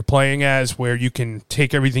character that you're playing as, where you can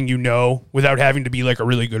take everything without having to be like a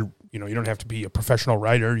really good, you don't have to be a professional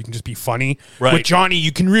writer. You can just be funny. Right. With Johnny,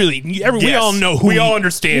 you can really. We Yes. all know who We all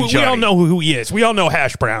understand We all Johnny. know who he is. We all know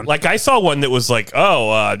Hash Brown. Like, I saw one that was like,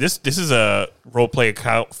 this is a role play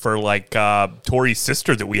account for like Tori's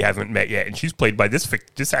sister that we haven't met yet, and she's played by this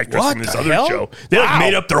actress What from this the other hell? show. They like Wow.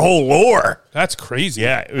 made up their whole lore. That's crazy.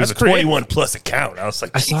 Yeah, it was That's a creative. 21 plus account. I was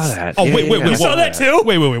like, I saw "Jeez." that. Oh, Yeah, wait, yeah, wait, yeah. wait. You saw that too?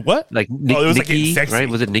 Wait, what? Like it was like Nikki, sexy. right?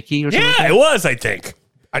 Was it Nikki or something? Yeah, it was. I think.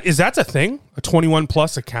 Is that a thing? A 21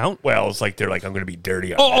 plus account? Well, it's like they're like, I'm going to be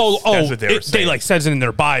dirty. On Oh, this. That's what they were saying. They like says it in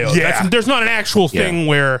their bio. Yeah. There's not an actual thing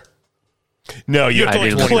where no, you have I to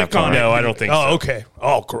didn't like look click that on. far. No, I don't think. Oh, so. okay.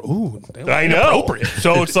 Oh, ooh, I know. inappropriate.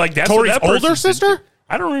 So it's like that's Tori's what that older person sister? did.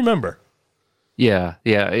 I don't remember. Yeah.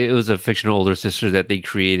 It was a fictional older sister that they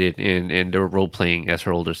created, and they were role playing as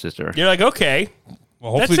her older sister. You're like, okay,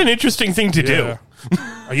 Well, that's an interesting thing to do.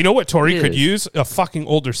 You know what Tori It could is. use? A fucking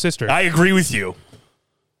older sister. I agree with you.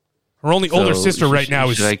 Her only older So sister right now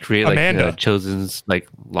is should I create Amanda. like Chosen's like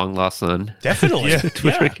long lost son? Definitely.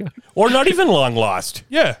 Twitter Yeah. account. Or not even long lost.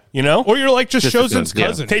 Yeah. You know? Or you're like just Just a Chosen's cousin, yeah.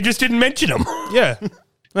 cousin. They just didn't mention him. Yeah.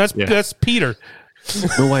 That's Peter.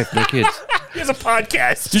 No wife, no kids. He has a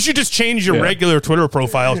podcast. You should just change your regular Twitter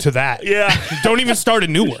profile to that. Yeah. Don't even start a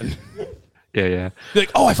new one. Yeah. Be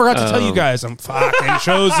like, oh, I forgot to tell you guys, I'm fucking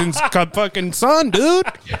Chosen's fucking son, dude.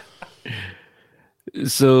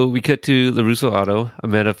 So we cut to LaRusso Auto.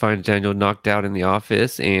 Amanda finds Daniel knocked out in the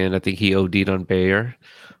office, and I think he OD'd on Bayer.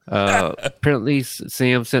 Apparently,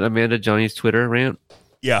 Sam sent Amanda Johnny's Twitter rant.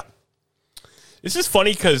 Yeah. This is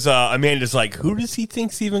funny because Amanda's like, who does he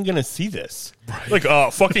think's even going to see this? Like,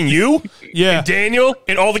 fucking you? Yeah. And Daniel?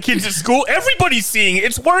 And all the kids at school? Everybody's seeing it.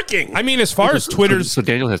 It's working. I mean, as far as Twitter's So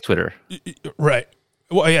Daniel has Twitter. right.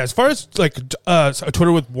 Well, yeah, as far as like a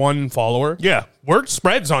Twitter with one follower, Yeah. word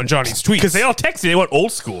spreads on Johnny's tweets Because they all texted. They went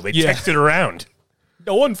old school. They Yeah. texted around.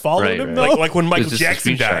 no one followed Right, him. right. No. Like when Michael just a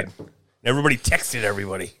Jackson screenshot. died. Everybody texted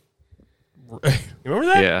everybody. You remember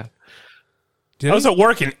that? Yeah. I was at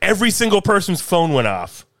work and every single person's phone went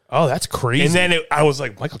off. Oh, that's crazy. And then I was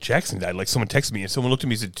like, Michael Jackson died. Like someone texted me and someone looked at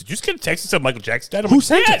me and said, did you just get a text that said Michael Jackson died? I'm Who like,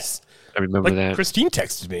 sent it? yes. I remember Like that. Christine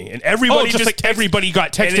texted me and everybody just like texted- everybody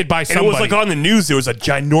got texted and it, by and somebody. it was like on the news. There was a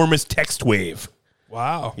ginormous text wave.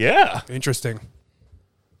 wow. Yeah. Interesting.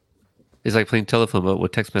 It's like playing telephone, but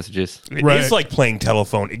with text messages. It is Right. like playing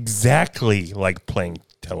telephone. Exactly like playing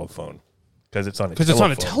telephone. Because it's on a Because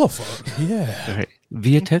telephone. it's on a telephone. Yeah. All right.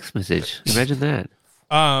 Via text message. Imagine that.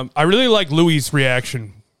 I really like Louis'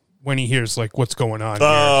 reaction when he hears like what's going on. here.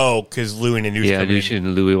 Oh, because Lou and Anush Yeah, come in. Anush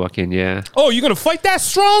and Louis walk in. Yeah. Oh, you gonna fight that,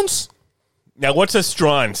 Strongs? Now, what's a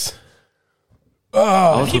Strons?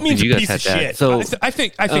 I was he hoping means a you guys piece had of that. shit. So I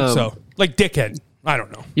think so. Like dickhead. I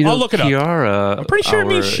don't know. you know, I'll look it up. Kiara, I'm pretty sure it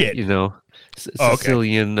means our, shit. You know, Oh, okay.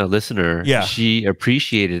 Sicilian listener. Yeah. She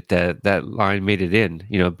appreciated that line made it in.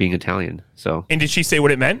 You know, being Italian. So And did she say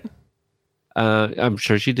what it meant? I'm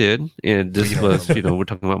sure she did. And this was, you know, we're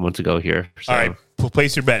talking about months ago here. So. All right,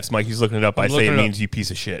 place your bets. Mikey's looking it up. I say looking it it up. means you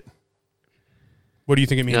piece of shit. What do you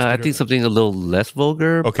think it means? I Peter? think something a little less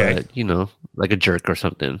vulgar. Okay. But, you know, like a jerk or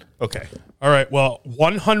something. Okay. All right. Well,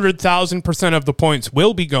 100,000% of the points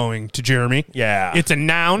will be going to Jeremy. Yeah. It's a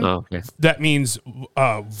noun. Oh, okay. That means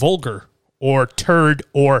vulgar or turd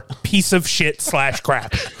or piece of shit /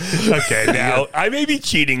 crap. Okay, now I may be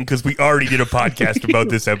cheating because we already did a podcast about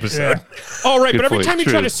this episode. All right, Good but every point. time you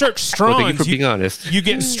True. try to search Well, thank you Strongs, for being honest. you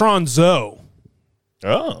get Stronzo.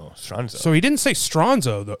 Oh, Stronzo. So he didn't say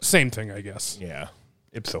Stronzo, though. Same thing, I guess. Yeah.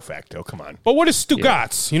 Ipso facto. Come on. But what is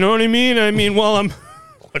Stugats? You know what I mean? I mean, well, I'm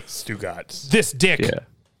What's Stugats? this dick. Yeah.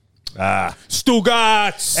 Ah.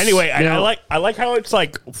 Stugats. Anyway, Now- I like how it's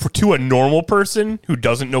like to a normal person who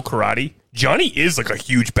doesn't know karate, Johnny is like a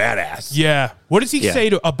huge badass. Yeah. What does he Yeah.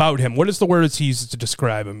 say about him? What is the word he uses to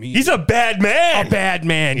describe him? He's a bad man. a bad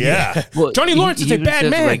man. Yeah. Well, Johnny Lawrence is a even bad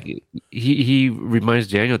says, man. Like, he reminds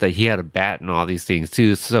Daniel that he had a bat and all these things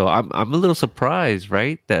too. So I'm a little surprised,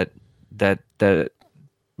 right? That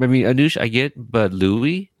I mean, Anush, I get, but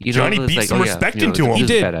Louis, you Johnny know, it's beat some respect into him. This He is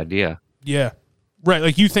did. a bad idea. Yeah. Right.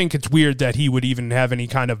 Like you think it's weird that he would even have any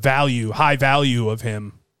kind of high value of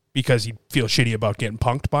him because he feels shitty about getting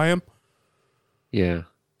punked by him. Yeah.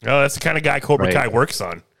 No, that's the kind of guy Cobra Right. Kai works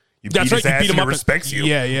on. You That's beat right. his You ass beat and him he up. respects you.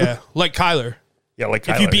 Yeah, yeah. Like Kyler. Yeah, like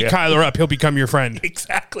If you Kyler, beat yeah. Kyler up, he'll become your friend.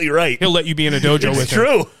 Exactly right. He'll let you be in a dojo It's with him.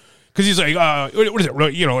 true. Because he's like, what is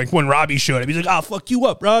it? You know, like when Robbie showed up, he's like, "I'll fuck you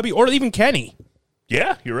up, Robbie," or even Kenny.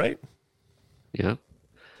 Yeah, you're right. Yeah.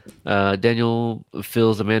 Daniel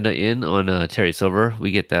fills Amanda in on Terry Silver.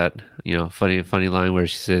 We get that, you know, funny line where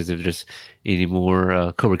she says if there's any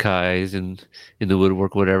more Cobra Kai's in the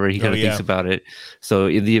woodwork, whatever, he kind of yeah. thinks about it. So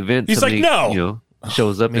in the event, He's like, somebody, "No." you know,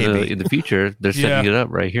 shows up Maybe. in the future, they're setting it up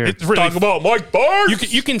right here. It's really Talk about Mike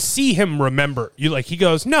Barnes. you can see him remember. You like he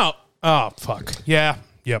goes, "No, oh fuck, yeah,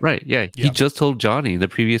 yep, Right? Yeah. He Yeah. just told Johnny in the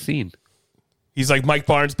previous scene. He's like Mike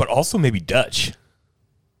Barnes, but also maybe Dutch.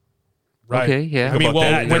 right." Okay, yeah. I mean, About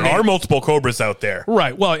well, that. when there are multiple Cobras out there.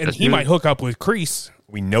 right, well, and That's he true. might hook up with Kreese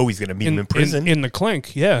We know he's going to meet him in prison in the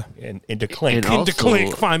clink, yeah, and into Clink. And into also-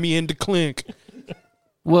 clink. Find me into clink.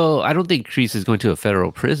 Well, I don't think Kreese is going to a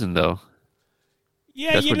federal prison though.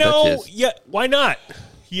 Yeah, That's you where Dutch know, is. yeah, why not?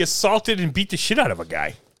 He assaulted and beat the shit out of a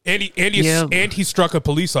guy. And Yeah. he struck a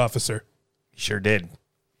police officer. He sure did.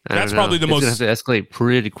 I don't That's know. probably the It's gonna most- have to escalate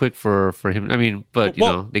pretty quick for him. I mean, but you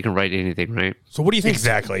Well- know, they can write anything, right? So what do you think?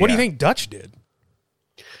 Exactly, What do you yeah. think Dutch did?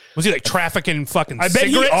 Was he like trafficking fucking I bet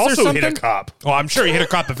he cigarettes or also something? hit a cop. Oh, I'm sure he hit a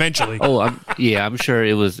cop eventually. Oh, I'm sure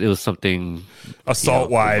it was something Assault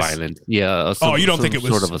wise. violent. Yeah. You don't think it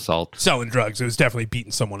was sort of assault? selling drugs? It was definitely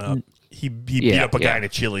beating someone up. He beat Yeah, up a guy yeah. in a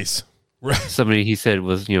Chili's. Somebody he said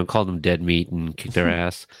was called them dead meat and kicked their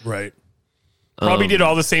ass. Right. Probably did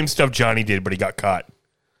all the same stuff Johnny did, but he got caught.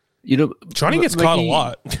 You know, Johnny gets like caught a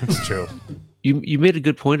lot. It's true. You made a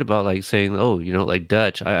good point about like saying, oh, like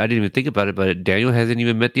Dutch. I didn't even think about it, but Daniel hasn't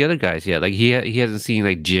even met the other guys yet. Like he hasn't seen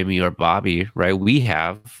like Jimmy or Bobby, right? We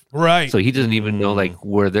have, Right. so he doesn't even know like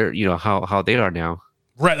where they're, how they are now.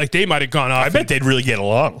 Right. Like they might have gone off. I bet they'd really get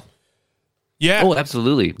along. Yeah. Oh,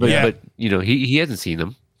 absolutely. But Yeah. but he hasn't seen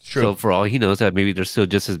them. True. So for all he knows, that maybe they're still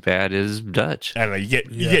just as bad as Dutch. I don't know.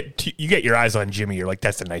 You get your eyes on Jimmy. You're like,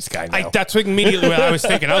 that's a nice guy now. That's immediately what I was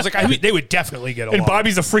thinking. I was like, they would definitely get along. and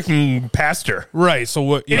Bobby's a freaking pastor. Right. So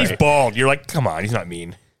what? And he's bald. You're like, come on, he's not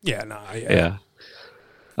mean. Yeah. Nah. Yeah.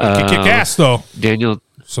 Kick ass though. Daniel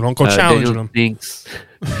So don't go challenging Daniel them.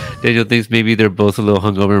 Daniel thinks maybe they're both a little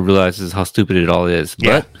hungover and realizes how stupid it all is.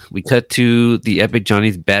 But we cut to the epic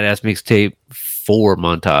Johnny's Badass Mixtape 4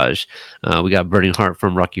 montage. We got Burning Heart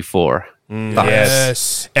from Rocky 4.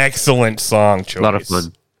 Yes. Excellent song choice. A lot of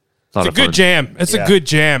fun. It's a good jam. It's a good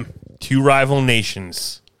jam. Two rival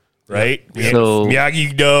nations, right? So-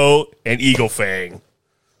 Miyagi-Do and Eagle Fang.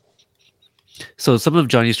 So some of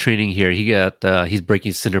Johnny's training here, he's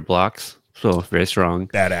breaking cinder blocks. So very strong.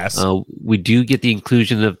 Badass. We do get the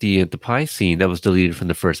inclusion of the pie scene that was deleted from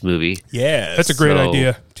the first movie. Yeah. That's a great So-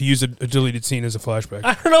 idea to use a deleted scene as a flashback.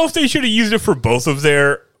 I don't know if they should have used it for both of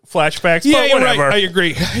their flashbacks, Yeah, but you're whatever. right. I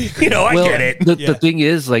agree. I get it. The thing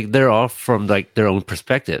is, like, they're all from like their own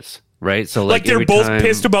perspectives, right? So Like they're every both time-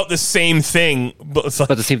 pissed about the same thing, but it's like,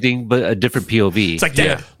 but the same thing, but a different POV. it's like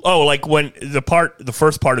that. Oh, like when the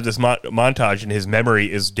first part of this montage in his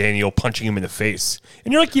memory is Daniel punching him in the face,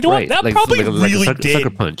 and you're like, you know right? what? That like, probably like really a did. sucker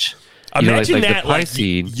punch. You know, Imagine like that. the pie Like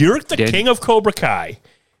scene. you're the Dan- king of Cobra Kai,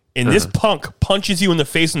 and this punk punches you in the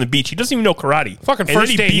face on the beach. He doesn't even know karate. Fucking and then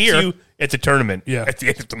first he day beats here. you at the tournament. Yeah. At the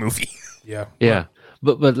end of the movie. Yeah. Yeah.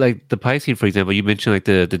 But like the pie scene, for example, you mentioned like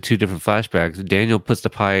the two different flashbacks. Daniel puts the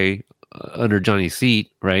pie under Johnny's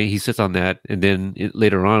seat, right? He sits on that, and then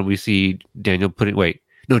later on we see Daniel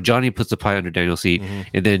Johnny puts the pie under Daniel's seat,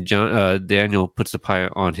 and then Daniel puts the pie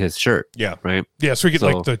on his shirt. Yeah. Right. Yeah, so we get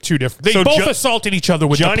like the two different. They So both Jo- assaulted each other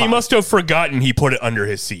with the Johnny pie. must have forgotten he put it under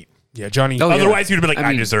his seat. Yeah, Johnny. Oh, yeah. Otherwise, he would have been like, I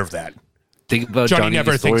I mean- deserve that. Think about Johnny Johnny's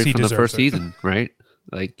never story thinks he from the deserves first it. season, right?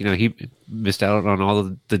 Like, he missed out on all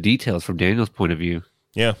of the details from Daniel's point of view.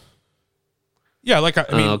 Yeah. Yeah, like I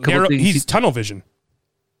mean, a couple things he's tunnel vision.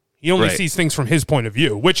 He only Right. sees things from his point of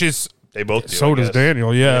view, which is They both do. so I does guess.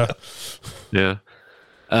 Daniel. Yeah. Yeah.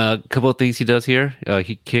 A couple of things he does here.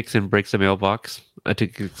 He kicks and breaks the mailbox. I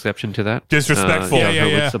took exception to that. Disrespectful. John Yeah,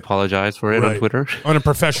 Hurwitz apologized for it on Right. Twitter. On a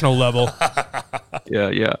professional level. Yeah.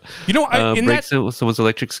 You know, in that, Breaks someone's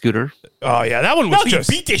electric scooter. oh yeah, that one was No, he just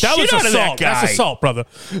beat the that shit was out of that assault. guy. That's assault, brother.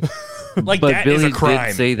 Like, But that is Billy a crime.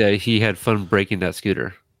 did say that he had fun breaking that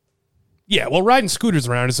scooter. Yeah, well, riding scooters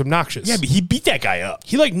around is obnoxious. Yeah, but he beat that guy up.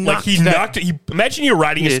 he knocked He that- knocked it. Imagine you're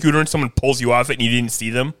riding a Yeah. scooter and someone pulls you off it and you didn't see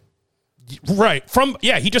them. right from.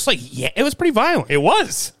 Yeah, he just it was pretty violent. It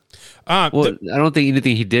was. Well, I don't think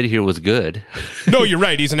anything he did here was good. No, you're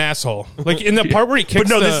right. He's an asshole. Like in the part where he kicks. But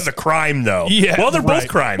no, the, this is a crime, though. Yeah, Well, they're right. both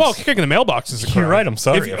crimes. Well, kicking the mailbox is a crime. You're right, I'm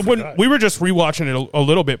sorry, I When forgot. we were just rewatching it a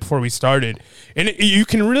little bit before we started, and you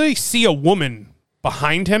can really see a woman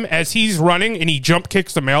behind him as he's running and he jump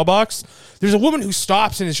kicks the mailbox. There's a woman who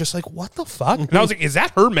stops and is just like, "What the fuck?" And I was like, "Is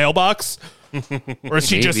that her mailbox?" Or is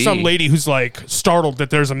she just Maybe. some lady who's like startled that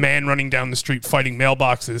there's a man running down the street fighting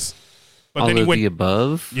mailboxes? But All then he of went, the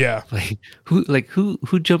above. yeah. Like who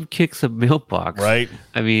jump kicks a mailbox? Right.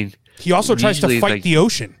 I mean, He also tries to usually, fight like- the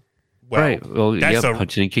ocean. Well, right. Well, yeah, that's a-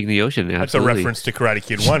 punching and kicking the ocean. That's a Absolutely. reference to Karate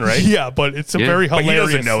Kid 1, right? Yeah, but it's a Yeah. very But he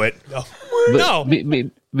hilarious. doesn't know it. But No.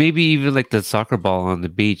 maybe even like the soccer ball on the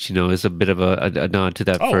beach, is a bit of a nod to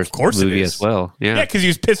that Oh, of first course it movie is. as well. Yeah. Yeah, because he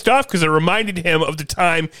was pissed off because it reminded him of the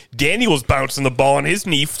time Daniel was bouncing the ball on his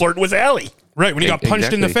knee, flirting with Allie. Right, when he got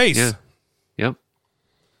punched in the Exactly. face. Yeah. Yep.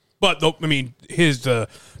 But I mean, his the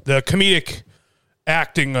comedic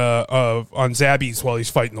acting on Zabby's while he's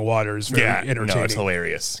fighting the water is very entertaining. no, it's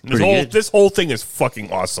hilarious. Pretty good. This whole thing is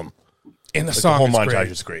fucking awesome. And the The song whole is montage great.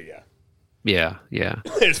 is great. Yeah. Yeah.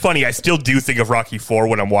 It's funny. I still do think of Rocky 4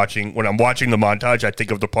 when I'm watching the montage. I think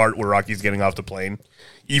of the part where Rocky's getting off the plane,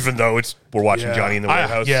 even though we're watching Yeah. Johnny in the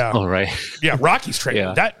warehouse. Yeah, All right. yeah. Rocky's training.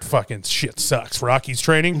 Yeah. That fucking shit sucks. Rocky's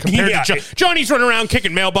training compared Yeah. to Johnny's running around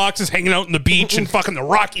kicking mailboxes, hanging out on the beach, and fucking the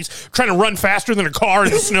Rocky's trying to run faster than a car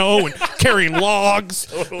in the snow and carrying logs.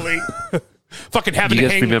 Totally. Fucking Do having you to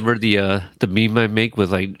guys hang. remember the meme I make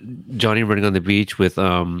with like Johnny running on the beach with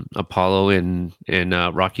Apollo and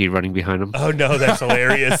Rocky running behind him? Oh no, that's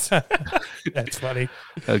hilarious. That's funny.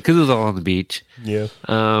 Because it was all on the beach. Yeah.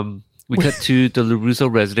 We cut to the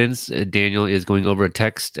LaRusso residence. Daniel is going over a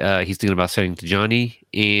text. He's thinking about sending to Johnny,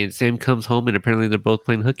 and Sam comes home, and apparently they're both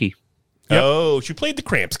playing hooky. Yep. Oh, she played the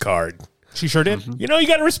cramps card. She sure did. You know, you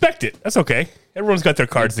got to respect it. That's okay. Everyone's got their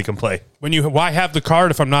cards they can play. Why have the card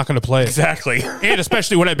if I'm not going to play it? Exactly. And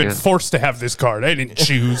especially when I've been Yeah. forced to have this card. I didn't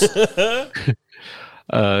choose.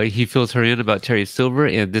 He fills her in about Terry Silver,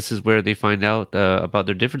 and this is where they find out about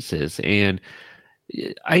their differences. And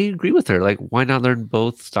I agree with her. Like, why not learn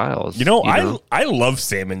both styles? You know, I love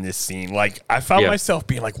Sam in this scene. Like, I found Yeah. myself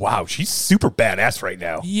being like, wow, she's super badass right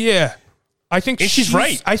now. Yeah. I think And she's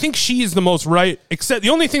right. I think she is the most right, except the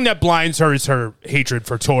only thing that blinds her is her hatred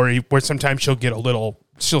for Tori, where sometimes she'll get a little,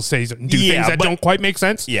 she'll say, do Yeah, things that but- don't quite make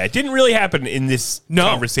sense. Yeah, it didn't really happen in this No.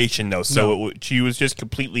 conversation though. So No. she was just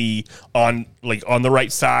completely on the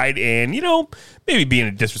right side, and maybe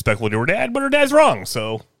being disrespectful to her dad, but her dad's wrong.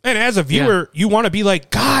 So And as a viewer, you want to be like,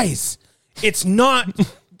 guys, it's not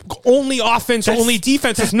only offense, only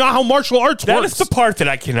defense. It's not how martial arts that works. is the part that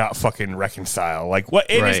I cannot fucking reconcile. Like, what?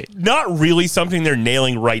 It Right. is not really something they're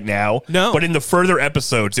nailing right now. No. But in the further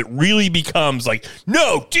episodes, it really becomes like,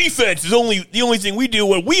 no, defense is the only thing we do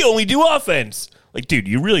when we only do offense. Like, dude,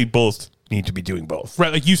 you really both need to be doing both.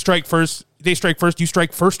 Right, like you strike first, they strike first, you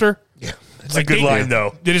strike firster. It's a good line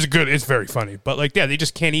though. It is good. It's very funny, but like, yeah, they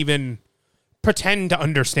just can't even pretend to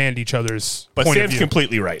understand each other's But point of Sam's view.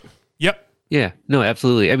 completely right. Yep. Yeah, no,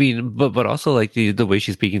 absolutely. I mean, but also like the way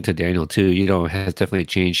she's speaking to Daniel too, has definitely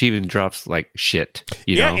changed. She even drops like shit.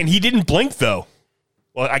 You know? And he didn't blink though.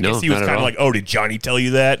 Well, I No, guess he was not at kind of all. like, "Oh, did Johnny tell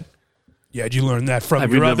you that?" Yeah, did you learn that from I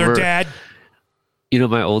your other remember- dad?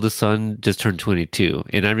 My oldest son just turned 22,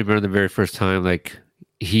 and I remember the very first time like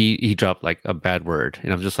he dropped like a bad word,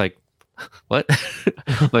 and I'm just like, what?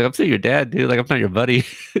 Like, I'm still your dad, dude. Like, I'm not your buddy.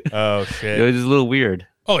 Oh shit! It's a little weird.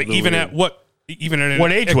 Oh, even at what? Even at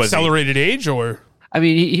What an age was he? accelerated age, or I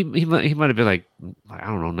mean, he might have been like, I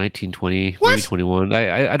don't know, 19, 20, What? maybe 21.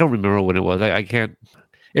 I don't remember when it was. I can't.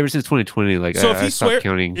 Ever since 2020, like so if I he stopped swear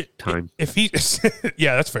counting time. If he,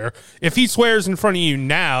 yeah, that's fair. If he swears in front of you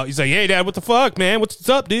now, he's like, "Hey, Dad, what the fuck, man? What's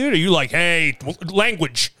up, dude?" Are you like, "Hey,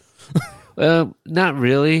 language"? Not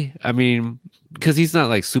really. I mean, because he's not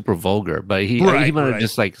like super vulgar, but he Right, might have right.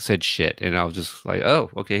 just like said shit, and I was just like, oh,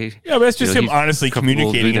 okay. Yeah, but that's just him he's honestly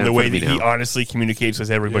comfortable communicating doing in the in way front of that me he now. honestly communicates with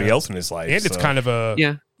everybody Yeah. else in his life. And it's so. kind of a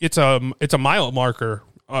Yeah. It's a mile marker.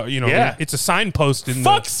 Yeah. It's a signpost in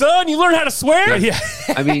fuck, son. You learn how to swear. Yeah.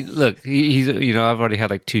 I mean, look, he's I've already had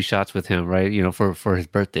like 2 shots with him, right? For his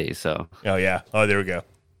birthday, so Oh yeah. Oh, there we go.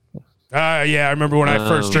 Yeah, I remember when I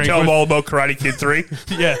first drank. Tell him with- all about Karate Kid 3.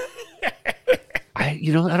 yeah. I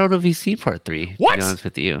don't know if he's seen part 3. What? To be honest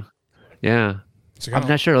with you, yeah, So, I'm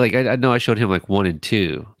not sure. Like, I know I showed him like 1 and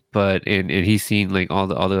 2, but and he's seen like all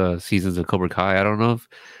the seasons of Cobra Kai. I don't know if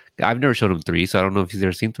I've never showed him 3, so I don't know if he's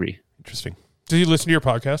ever seen 3. Interesting. Did you listen to your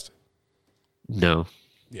podcast? No.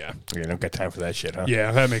 Yeah. Yeah, don't got time for that shit, huh?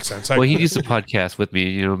 Yeah, that makes sense. Well, he used to podcast with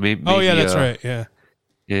me. Maybe. Oh yeah, that's right. Yeah.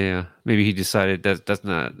 Yeah, maybe he decided that's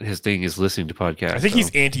not his thing. Is listening to podcasts. I think so.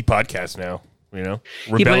 he's anti-podcast now. He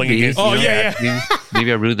Rebelling might be. against. Oh, the yeah, internet.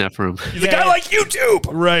 Maybe I ruined that for him. He's like, I like YouTube.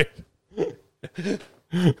 Right.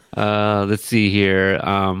 Let's see here.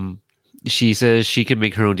 She says she can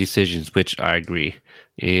make her own decisions, which I agree.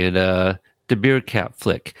 And the beer cap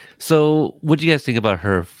flick. So, what do you guys think about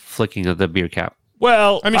her flicking of the beer cap?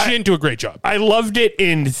 Well, I mean, she didn't do a great job. I loved it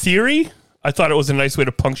in theory. I thought it was a nice way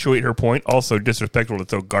to punctuate her point. Also, disrespectful to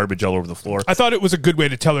throw garbage all over the floor. I thought it was a good way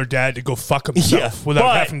to tell her dad to go fuck himself without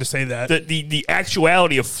but having to say that. The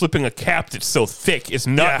actuality of flipping a cap that's so thick is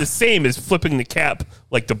not Yeah. the same as flipping the cap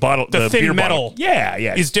like the bottle, The thin beer metal bottle.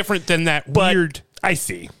 Yeah, is different than that But weird. I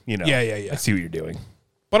see. Yeah. I see what you're doing.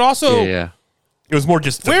 But also, Yeah. It was more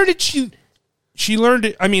just where did she learned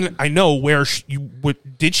it? I mean, I know where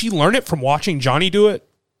did she learn it from watching Johnny do it?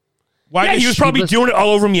 Why Yeah, did he was she- probably doing it all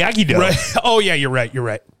over Miyagi Do. Right. Oh yeah, you're right. You're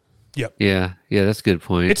right. Yep. Yeah, that's a good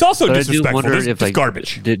point. It's also But I do disrespectful. wonder There's if, just like,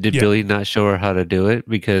 garbage. Did Yeah. Billy not show her how to do it?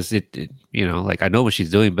 Because it like I know what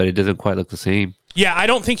she's doing, but it doesn't quite look the same. Yeah, I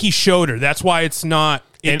don't think he showed her. That's why it's not.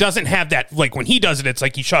 It And- doesn't have that. Like when he does it, it's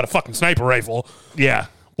like he shot a fucking sniper rifle. Yeah.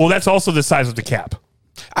 Well, that's also the size of the cap.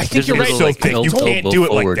 I think There's you're a right. little, so like, thick, you elbow can't do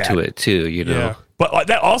it like forward that. to it too. Yeah. But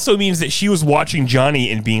that also means that she was watching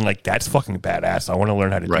Johnny and being like, "That's fucking badass. I want to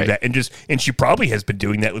learn how to do Right. that." And she probably has been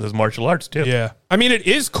doing that with his martial arts too. Yeah. I mean, it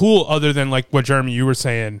is cool. Other than like what Jeremy you were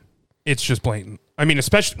saying, it's just blatant. I mean,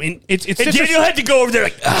 especially it's And disres- Daniel had to go over there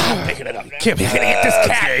like, picking it up. Can't be- Gonna get this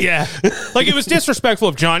cat. Yeah. Like it was disrespectful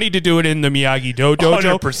of Johnny to do it in the Miyagi Do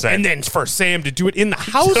dojo, 100%. and then for Sam to do it in the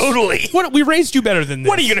house. Totally. What we raised you better than this.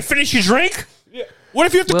 What are you gonna finish your drink? What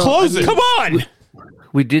if you have to Well, close I mean- it? Come on.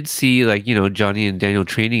 We did see like Johnny and Daniel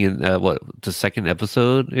training in the second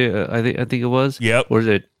episode. I think it was. Yep. Or is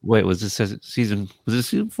it? Wait, was this season? Was it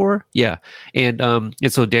season 4? Yeah. And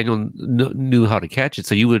so Daniel knew how to catch it.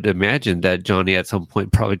 So you would imagine that Johnny at some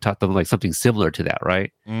point probably taught them like something similar to that,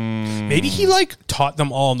 right? Maybe he like taught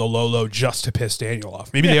them all in the low just to piss Daniel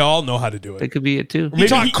off. Maybe they all know how to do That it. could be it too. He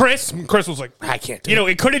taught Chris. And Chris was like, I can't do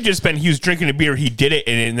It could have just been he was drinking a beer, he did it,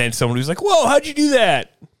 and then someone was like, "Whoa, how'd you do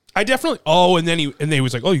that?" I definitely. Oh, and then he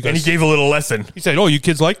was like, "Oh, you guys." And he gave a little lesson. He said, "Oh, you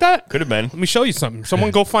kids like that? Could have been. Let me show you something.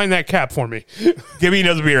 Someone go find that cap for me. Give me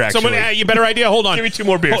another beer, actually. Someone, you better idea. Hold on. Give me 2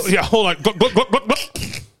 more beers. Oh, yeah, hold on.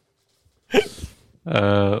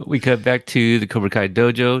 We cut back to the Cobra Kai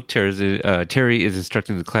dojo. Terry is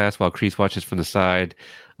instructing the class while Kreese watches from the side.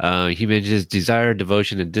 He mentions desire,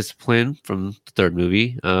 devotion, and discipline from the third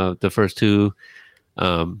movie. The first two,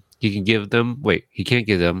 he can give them. Wait, he can't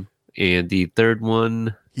give them. And the third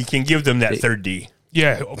one, He can give them that third D.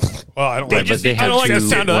 Yeah. Well, I don't like. but they I have don't like to the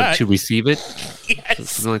sound of want that. to receive it. Yes.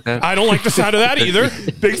 Something like that. I don't like the sound of that either.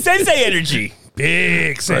 Big sensei energy.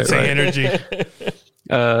 Big sensei right. energy.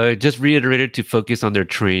 Just reiterated to focus on their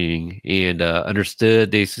training and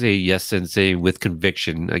understood. They say yes, sensei, with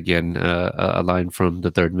conviction. Again, a line from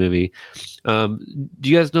the third movie. Do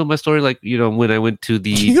you guys know my story? Like, when I went to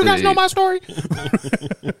the... You guys know my story?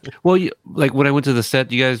 Well, like when I went to the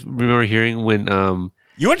set, you guys remember hearing when...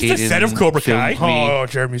 You went to the set of Cobra Kai? filmed me- Oh,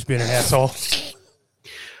 Jeremy's being an asshole.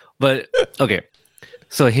 But, okay.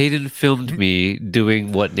 So Hayden filmed me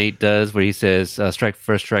doing what Nate does, where he says, strike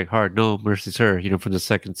first, strike hard, no mercy, sir, from the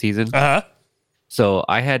second season. Uh-huh. So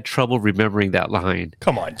I had trouble remembering that line.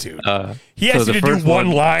 Come on, dude. He so asked you the to do first one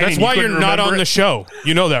one- line. That's and why you you're couldn't not remember on the it. show.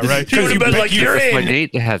 You know that, right? He would've been like, you're That's why in.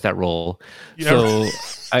 Nate has that role. Yeah. So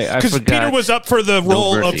I Because forgot. Peter was up for the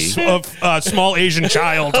role mercy. of small Asian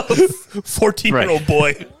child. 14-year-old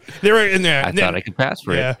boy. They were in there. I thought I could pass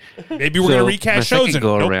for Yeah. it. Maybe we're So going to recast my shows. second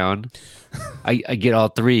go around, I get all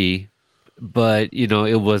three, but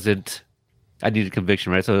it wasn't. I needed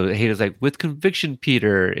conviction, right? So Hayden's like, with conviction,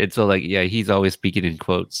 Peter. And so yeah, he's always speaking in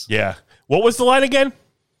quotes. Yeah. What was the line again?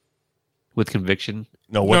 With conviction.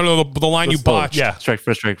 No, what? No, the line you botched. yeah. Strike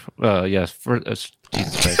first, strike. Yes.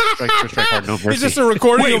 Jesus Christ. Strike first, strike hard, no mercy. Is this a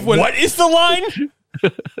recording Wait, of when what is the line?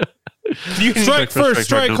 You strike first,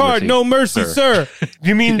 strike hard, no mercy, sir?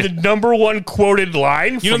 You mean the number one quoted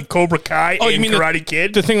line You from don't- Cobra Kai Oh, you and mean Karate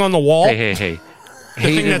Kid? The thing on the wall? Hey. thing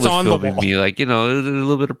Hayden that's was on the filming wall. me, like, there's a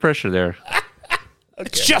little bit of pressure there.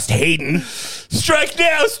 It's just Hayden. Strike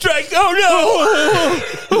now, strike. Oh,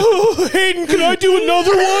 no. Oh, Hayden, can I do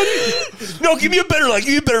another one? No, give me a better line. Give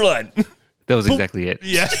me a better line. That was exactly it.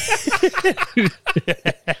 Yeah.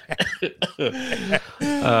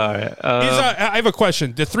 All right. I have a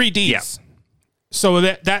question. The 3Ds. Yeah. So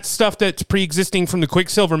that's stuff that's pre-existing from the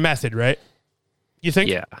Quicksilver method, right? You think?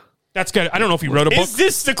 Yeah. That's good. I don't know if he wrote a book. Is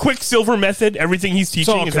this the Quicksilver method? Everything he's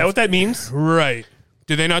teaching? all Is that what that means? Right.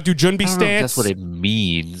 Do they not do Junbi I don't know if stance? that's what it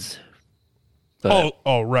means. But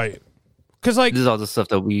Oh, right. Because like, this is all the stuff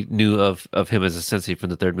that we knew of him as a sensei from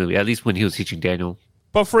the third movie, at least when he was teaching Daniel.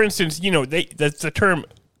 But for instance, that's the term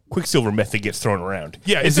Quicksilver method gets thrown around.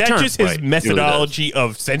 Yeah, Is it's a that term. just his Right. methodology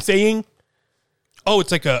of senseiing?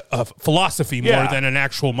 it's like a philosophy more Yeah. than an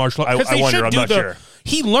actual martial art. I 'Cause they wonder, should I'm do not sure.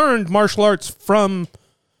 He learned martial arts from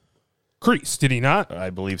Kreese, did he not? I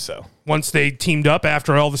believe so. Once they teamed up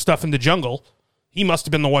after all the stuff in the jungle, he must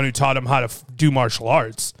have been the one who taught him how to do martial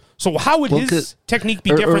arts. So how would his 'cause technique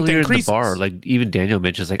be different earlier than in the Kreese's? bar, like even Daniel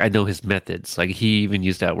mentions, like, I know his methods. Like he even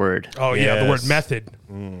used that word. Oh, yeah, the word Yes. method.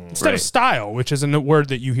 Instead of right. style, which is a word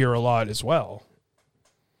that you hear a lot as well.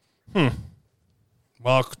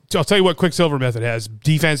 Well, I'll tell you what Quicksilver method has,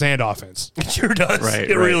 defense and offense. It sure does. Right,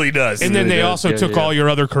 it right. really does. And then really they does. also Yeah, took yeah. all your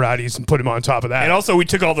other karates and put them on top of that. And also, we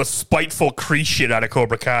took all the spiteful Kreese shit out of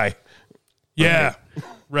Cobra Kai. yeah.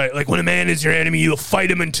 Right. Like when a man is your enemy, you'll fight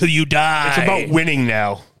him until you die. It's about winning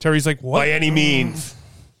now, Terry's like, what? by any means.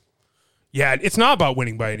 Yeah, it's not about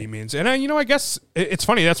winning by any means. And, I guess it's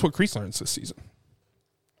funny. That's what Kreese learns this season.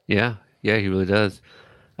 Yeah, he really does.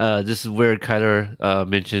 This is where Kyler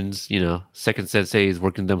mentions, second sensei is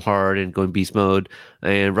working them hard and going beast mode.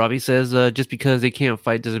 And Robbie says, just because they can't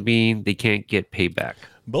fight doesn't mean they can't get payback.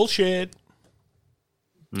 Bullshit.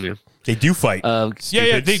 Yeah. They do fight.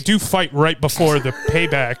 Yeah, they do fight right before the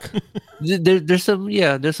payback.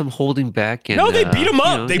 There's some holding back. And, no, they beat him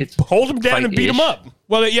up. They it's hold him down and beat him fight-ish. up.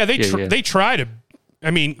 Well, yeah, they Yeah. they try to. I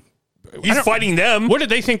mean, He's fighting them. what did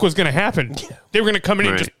they think was going to happen? They were going to come in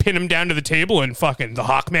and Right. just pin him down to the table, and fucking the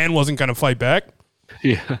Hawkman wasn't going to fight back.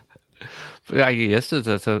 Yeah. But I guess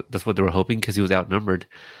that's what they were hoping because he was outnumbered.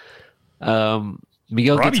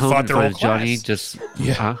 Miguel Robbie gets home fought and their whole finds Johnny class. just...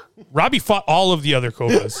 Yeah. Huh? Robbie fought all of the other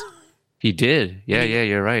Cobras. He did. Yeah,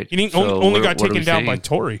 you're right. He didn't, So only what- got what are taken we down by saying?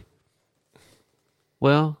 Tori.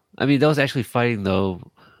 Well, I mean, that was actually fighting,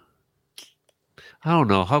 though. I don't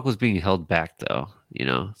know. Hawk was being held back, though,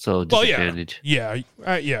 so Well, disadvantage. yeah.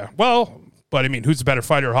 Well, but I mean, who's the better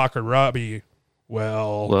fighter, Hawk or Robbie?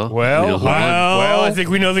 Well, Well, Well, we know who won. well, I think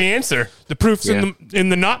we know the answer. the proof's in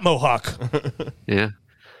the not Mohawk. Yeah.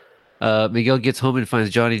 Miguel gets home and finds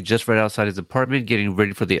Johnny just right outside his apartment, getting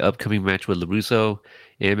ready for the upcoming match with LaRusso,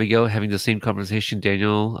 and Miguel having the same conversation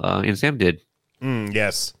Daniel and Sam did.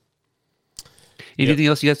 Yes. Anything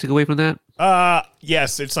else you guys took away from that?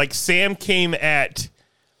 Yes. It's like Sam came at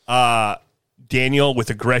Daniel with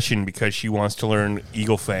aggression because she wants to learn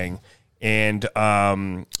Eagle Fang. And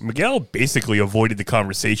Miguel basically avoided the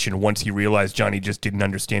conversation once he realized Johnny just didn't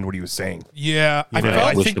understand what he was saying. Yeah,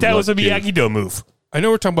 I think that was a Miyagi-Do move. I know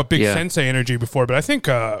we're talking about big Yeah. sensei energy before, but I think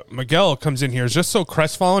Miguel comes in here is just so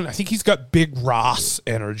crestfallen. I think he's got big Ross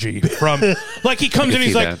energy from like he comes in,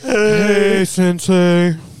 he's like, "Hey,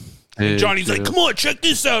 sensei." And Johnny's like, "Come on, check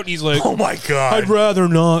this out." And he's like, Oh my God. "I'd rather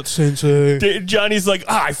not, sensei." Johnny's like,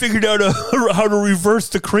 I figured out how to reverse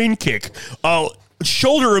the crane kick. I'll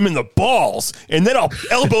shoulder him in the balls, and then I'll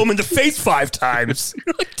elbow him in the face 5 times.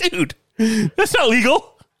 You're like, dude, that's not legal.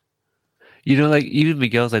 You know, like even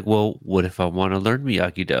Miguel's like, well, what if I want to learn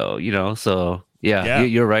Miyagi-Do? You know, so yeah.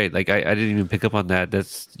 You're right. Like I didn't even pick up on that.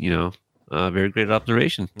 That's a very great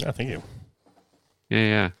observation. Yeah, thank you.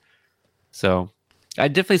 Yeah. So I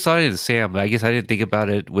definitely saw it in Sam, but I guess I didn't think about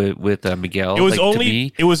it with Miguel. It was like, only to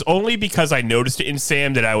me, it was only because I noticed it in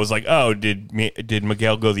Sam that I was like, oh, did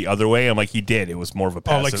Miguel go the other way? I'm like, he did. It was more of a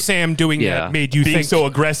passive. Oh, like Sam doing Yeah. that made you being think so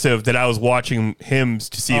aggressive that I was watching him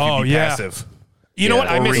to see if he'd be passive. You know what?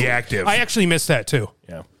 Yeah. I Or missed reactive. I actually missed that too.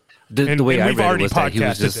 Yeah. the way and I we've read it already was that he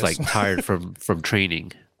was podcasted just this. like tired from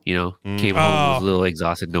training. You know, came home was a little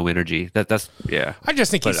exhausted, no energy. That's yeah. I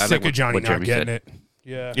just think But he's I sick like of Johnny what not Jeremy getting said. it.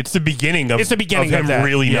 Yeah. It's the beginning of of him that.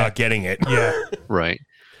 really Yeah. not getting it. Yeah. Right.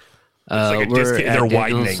 like a We're disc- at they're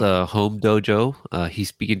Daniel's widening. home dojo. He's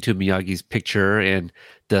speaking to Miyagi's picture and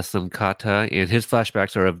does some kata, and his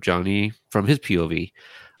flashbacks are of Johnny from his POV.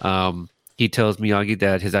 He tells Miyagi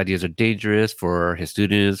that his ideas are dangerous for his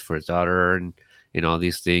students, for his daughter, and all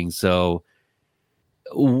these things. So,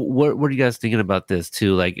 what are you guys thinking about this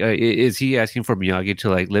too? Like, is he asking for Miyagi to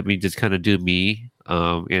like let me just kind of do me,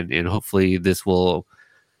 and hopefully this will,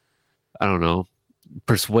 I don't know,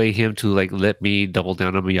 persuade him to like let me double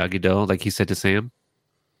down on Miyagi-Do, like he said to Sam?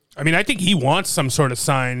 I mean, I think he wants some sort of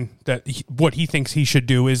sign that what he thinks he should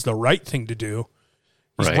do is the right thing to do.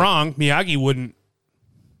 He's Right. wrong. Miyagi wouldn't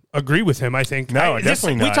agree with him, I think. No,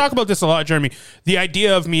 definitely We not. talk about this a lot, Jeremy. The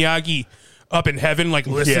idea of Miyagi up in heaven, like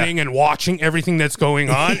listening and watching everything that's going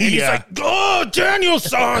on. And he's Yeah. like, "Oh,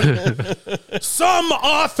 Daniel-san, some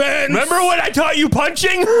offense." Remember when I taught you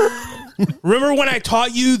punching? Remember when I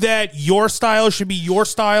taught you that your style should be your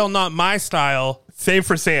style, not my style? Same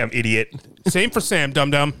for Sam, idiot. Same for Sam,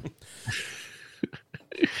 dum-dum.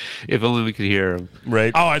 If only we could hear him.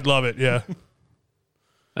 Right. Oh, I'd love it, yeah.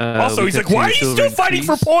 Also, We he's cut like, why are to you Silver still and fighting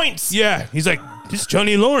for Keys. points? Yeah, he's like, this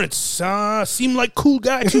Johnny Lawrence seemed like cool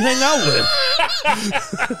guy to hang out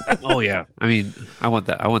with. Oh yeah, I mean, I want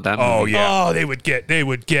that. I want that. Oh, movie. yeah. Oh, they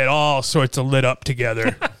would get all sorts of lit up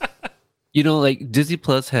together. You know, like Disney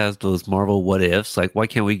Plus has those Marvel what ifs. Like, why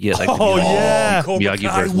can't we get like Oh, yeah. Cobra Miyagi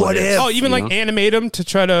Kai versus what if? Oh, even you like know? animate them to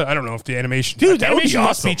try to. I don't know if the animation. Dude, that would be animation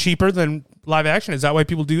must be awesome. cheaper than live action. Is that why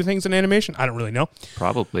people do things in animation? I don't really know.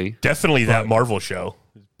 Probably. Definitely that Marvel show.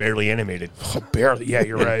 It's barely animated. Oh, barely. Yeah,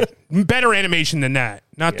 you're right. Better animation than that.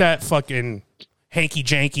 Not that fucking hanky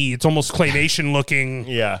janky. It's almost claymation looking.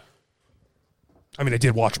 Yeah. I mean, I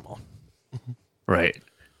did watch them all. Right.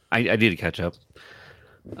 I need to catch up.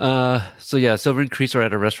 So yeah, Silver and Kreese are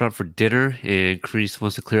at a restaurant for dinner, and Kreese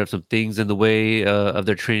wants to clear up some things in the way of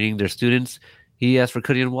their training their students. He asked for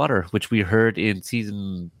cooking and water, which we heard in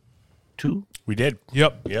season 2. We did.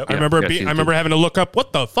 Yep. Yep. I remember. Yeah, I remember having to look up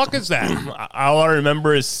what the fuck is that. All I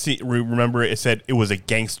remember is it said it was a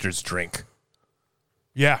gangster's drink.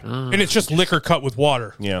 Yeah, and it's just liquor cut with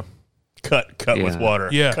water. Yeah. Cut Yeah. with water.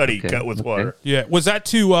 Yeah. Cutty, Okay. cut with Okay. water. Yeah, was that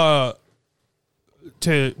to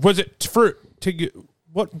was it for to get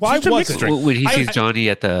what? Why It's a was mixed it? drink. When he sees Johnny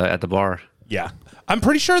at the bar. Yeah. I'm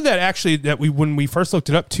pretty sure that actually that when we first looked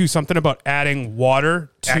it up too, something about adding water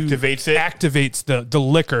to activates the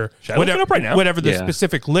liquor. Should I look it up right now? Whatever the Yeah.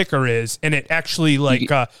 specific liquor is, and it actually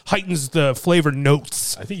heightens the flavor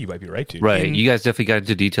notes. I think you might be right, too. Right. You guys definitely got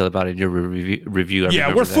into detail about it in your review. I Yeah,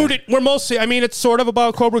 remember we're that. food. We're mostly. I mean, it's sort of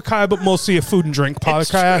about Cobra Kai, but mostly a food and drink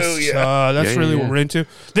podcast. true, yeah. That's Yeah, really yeah. what we're into.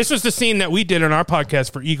 This was the scene that we did on our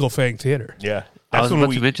podcast for Eagle Fang Theater. Yeah. I was when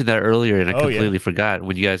about to mention that earlier, and I Oh, yeah. completely forgot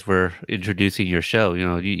when you guys were introducing your show. You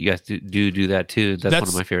know, you guys do that too. That's one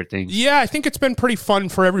of my favorite things. Yeah, I think it's been pretty fun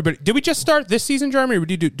for everybody. Did we just start this season, Jeremy, or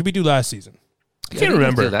did we do last season? I can't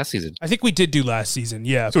remember. last season. I think we did do last season.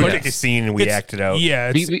 Yeah. So we but took a scene and we it's- acted out.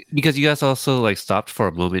 Yeah. Because you guys also like stopped for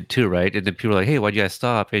a moment too, right? And then people were like, "Hey, why'd you guys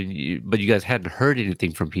stop?" But you guys hadn't heard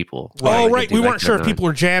anything from people. Oh, Like, right. did We they weren't like it sure or if not? people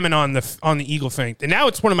were jamming on the Eagle thing. And now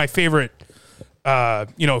it's one of my favorite,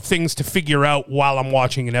 things to figure out while I'm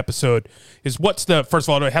watching an episode is first of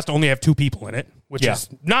all, it has to only have 2 people in it, which Yeah. is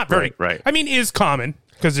not very, Right. I mean, is common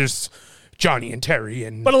because there's Johnny and Terry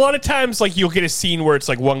and. But a lot of times, like, you'll get a scene where it's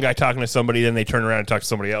like one guy talking to somebody, then they turn around and talk to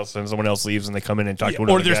somebody else, and someone else leaves and they come in and talk to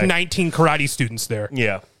another or there's guy. 19 karate students there.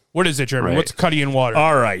 Yeah. What is it, Jeremy? Right. What's Cuddy and Water?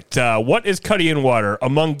 All right. What is Cuddy and Water?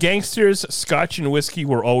 Among gangsters, Scotch and whiskey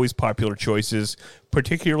were always popular choices,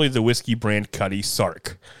 particularly the whiskey brand Cuddy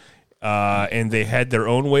Sark. And they had their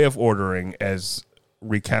own way of ordering, as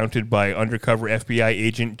recounted by undercover FBI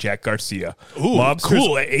agent Jack Garcia. Ooh,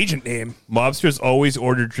 cool agent name. Mobsters always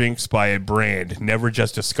ordered drinks by a brand, never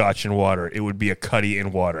just a Scotch and water. It would be a Cuddy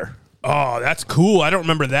and Water. Oh, that's cool. I don't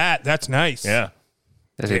remember that. That's nice. Yeah.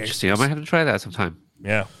 That's interesting. I might have to try that sometime.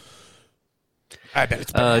 Yeah. I bet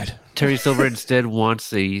it's bad. Terry Silver instead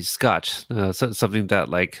wants a scotch, something that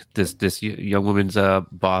like this young woman's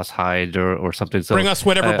boss hide or something. So Bring us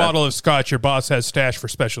whatever bottle of scotch your boss has stashed for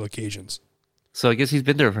special occasions. So I guess he's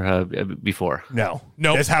been there for, before. No.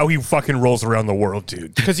 Nope. That's how he fucking rolls around the world,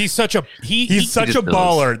 dude. Because he's such a He's such just a knows.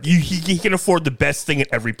 baller. He can afford the best thing at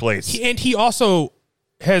every place. and he also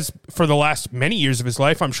has, for the last many years of his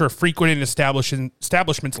life, I'm sure, frequented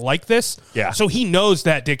establishments like this. Yeah. So he knows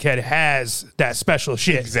that dickhead has that special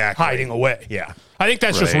shit Exactly. hiding away. Yeah. I think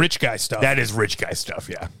that's just Right. rich guy stuff. That is rich guy stuff,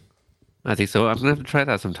 yeah. I think so. I'm gonna have to try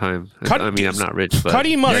that sometime. Cut- I mean, I'm not rich, but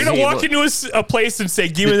Cuddy must- You're going to Hey, walk look, into a place and say,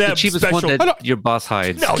 give me the that cheapest special. one that your boss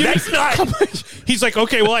hides. No, that's not. He's like,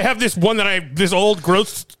 okay, well, I have this one this old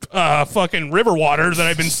gross fucking river water that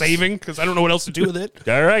I've been saving because I don't know what else to do with it.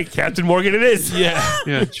 All right, Captain Morgan it is. Yeah.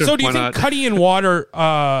 Yeah, sure. So do you why think not? Cuddy and Water?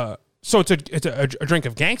 So it's a drink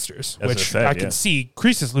of gangsters, That's what which I said, I yeah. can see.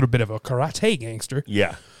 Kreese is a little bit of a karate gangster.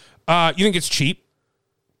 Yeah. You think it's cheap?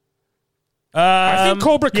 I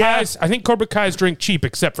think Cobra Kai's drink cheap,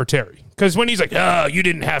 except for Terry, because when he's like, "Oh, you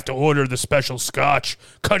didn't have to order the special scotch.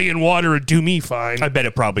 Cuddy and Water would do me fine." I bet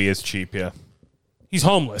it probably is cheap, yeah. He's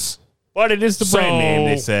homeless. But it is the brand So- name,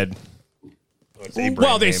 they said. It's a brand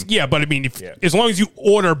Well, name. but I mean, Yeah. as long as you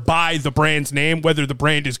order by the brand's name, whether the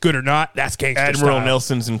brand is good or not, that's gangster Admiral style.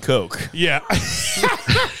 Nelson's and Coke. Yeah.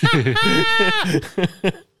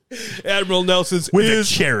 Admiral Nelson's With a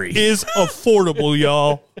cherry. is affordable,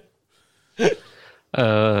 y'all.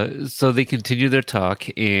 So they continue their talk,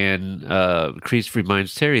 and Kreese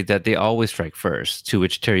reminds Terry that they always strike first. To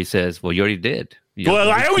which Terry says, "Well, you already did." You know,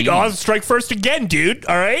 Well, I it's always clean." I'll strike first again, dude.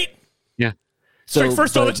 All right? Yeah. Strike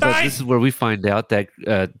first all the But time. this is where we find out that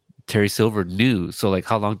Terry Silver knew. So, like,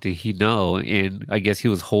 how long did he know? And I guess he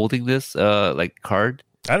was holding this card.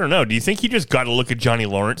 I don't know. Do you think he just got a look at Johnny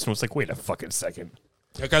Lawrence and was like, wait a fucking second?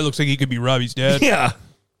 That guy looks like he could be Robbie's dad. Yeah.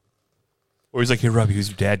 Or he's like, hey, Robbie, who's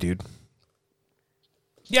your dad, dude?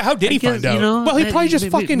 Yeah, how did he I guess, find out? you know, well, he probably just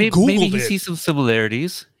fucking Googled maybe he it. sees some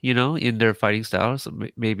similarities, in their fighting styles.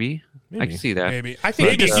 Maybe. I can see that. Maybe. I think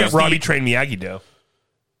Maybe he just just used Robbie the- trained Miyagi-Do.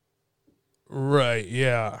 Right,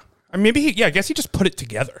 yeah. Maybe I guess he just put it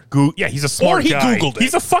together. Yeah, he's a smart he guy. Googled it.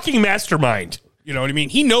 He's a fucking mastermind. You know what I mean?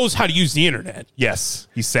 He knows how to use the internet. Yes,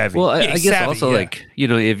 he's savvy. Well, I he's guess savvy, also yeah.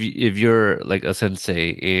 if you're like a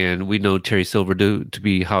sensei, and we know Terry Silver to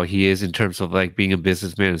be how he is in terms of like being a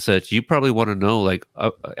businessman and such, you probably want to know like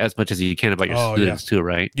as much as you can about your Oh, students too,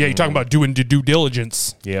 right? Yeah, you're talking about doing due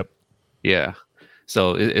diligence. Yep. Yeah.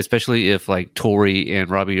 So especially if like Tori and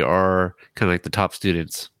Robbie are kind of like the top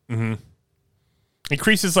students. And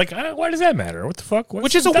Kreese is like, why does that matter? What the fuck?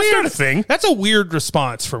 Which is a That's weird not a thing. That's a weird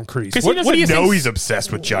response from Kreese. Because he What do you doesn't know think? he's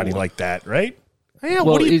obsessed with Johnny like that, right? Yeah, Well,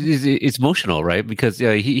 what do you it's emotional, right? Because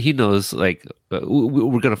he knows like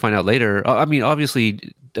we're gonna find out later. I mean, obviously,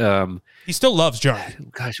 he still loves Johnny.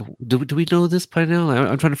 gosh, do we know this by now?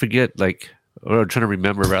 I'm trying to forget, or trying to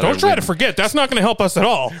remember. Rather, Don't try when- to forget. That's not going to help us at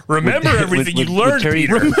all. Remember everything when- you when learned, Terry-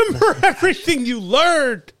 Peter. Remember everything you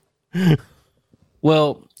learned.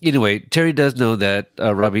 Well, anyway, Terry does know that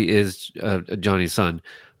Robbie is Johnny's son,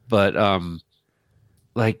 but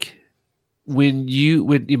like when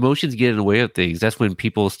emotions get in the way of things, that's when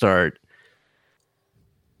people start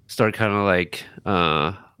kind of like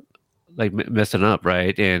messing up,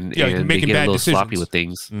 right? And Yeah, and they making get a bad little sloppy decisions. with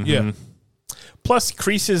things. Yeah. Plus,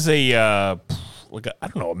 Kreese is a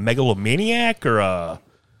megalomaniac or a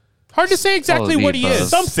Hard to say exactly All of the what he above. is.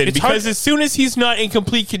 something. It's Because hard- as soon as he's not in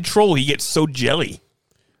complete control, he gets so jelly.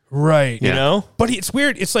 Right. You know? But it's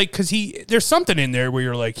weird. It's like, because there's something in there where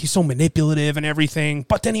you're like, he's so manipulative and everything,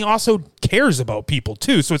 but then he also cares about people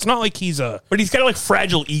too. So it's not like he's But he's got a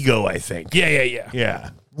fragile ego, I think. Yeah. Yeah.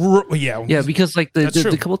 Yeah, because like That's the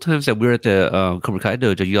true. couple times that we're at the Cobra Kai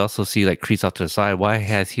dojo, you also see like Kreese off to the side. Why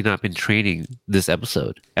has he not been training this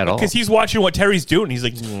episode at all? Because he's watching what Terry's doing. He's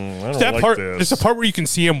like, I don't like part. this. There's the part where you can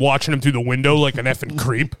see him watching him through the window like an effing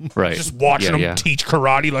creep. Right. Just watching him teach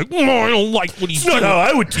karate. Like, I don't like what he's That's not doing. how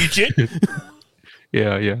I would teach it.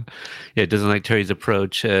 Yeah. It doesn't like Terry's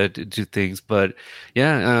approach to things, but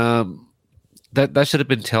yeah, that should have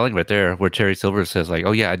been telling right there, where Terry Silver says like,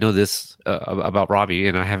 "Oh yeah, I know this about Robbie,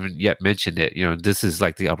 and I haven't yet mentioned it. You know, this is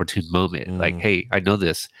like the opportune moment. Like, hey, I know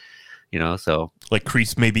this. You know, so Like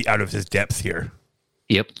Kreese may be out of his depth here.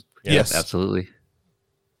 yep, Yes. absolutely."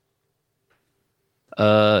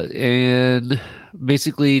 And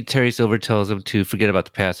basically, Terry Silver tells them to forget about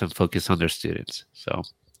the past and focus on their students. So.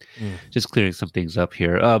 Just clearing some things up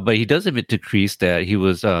here, but he does admit to Kreese that he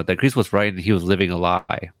was that Kreese was right and he was living a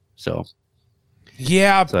lie. So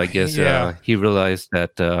Yeah. I guess he realized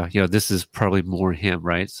that this is probably more him,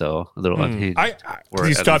 right? So a little unhinged. Or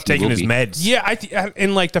He at stopped least he taking will his be. meds. Yeah,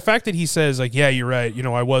 and like the fact that he says like, yeah, you're right. You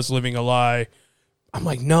know, I was living a lie. I'm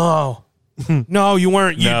like, no, you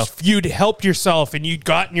weren't. No. You'd helped yourself and you'd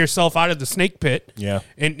gotten yourself out of the snake pit, Yeah.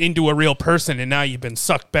 and into a real person, and now you've been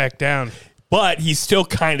sucked back down. But he's still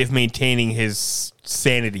kind of maintaining his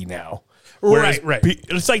sanity now. Right.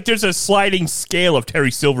 It's like there's a sliding scale of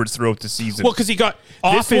Terry Silver throughout the season. Well, because he got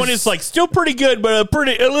off this one is like still pretty good, but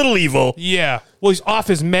a little evil. yeah. Well, he's off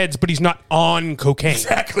his meds, but he's not on cocaine.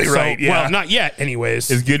 Exactly So- right, yeah. Well, not yet,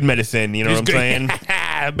 anyways. It's good medicine, you know what I'm saying?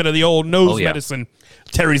 A bit of the old nose Oh, yeah. medicine.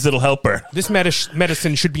 Terry's little helper. This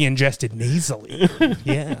medicine should be ingested nasally.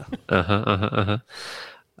 Yeah.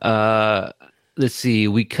 Let's see.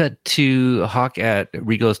 We cut to Hawk at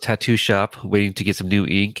Rigo's tattoo shop, waiting to get some new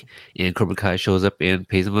ink, and Cobra Kai shows up and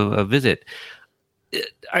pays him a visit.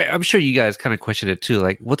 I'm sure you guys kind of question it too.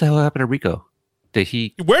 Like, what the hell happened to Rico? Did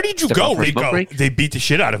he? Where did you Step go, out for a smoke Rico? break? They beat the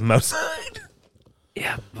shit out of him outside.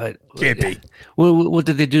 Yeah, but Can't be. What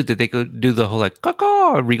did they do? Did they go do the whole like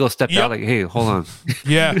caw? And Rigo stepped Yep. out like, hey, hold on.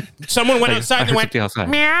 Yeah. Someone went I outside and heard went, something outside.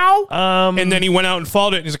 meow. And then he went out and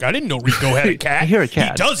followed it. And he's like, I didn't know Rico had a cat. I hear a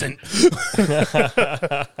cat. He doesn't.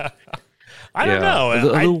 I don't know. A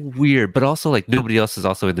little weird, but also like nobody else is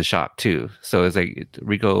also in the shop too. So it's like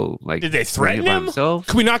Rico like Did they threaten running by him? himself?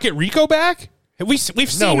 Can we not get Rico back? We've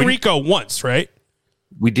seen Rico once, right?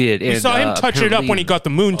 We did. We saw him touch it up when he got the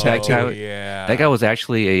moon tattoo. guy, yeah. That guy was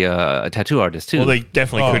actually a tattoo artist too. Well, they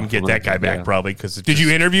definitely Oh. couldn't get that guy back Yeah. probably because Did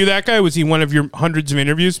you interview that guy? Was he one of your hundreds of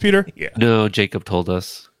interviews, Peter? Yeah. No, Jacob told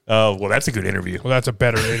us. Oh well, that's a good interview. Well, that's a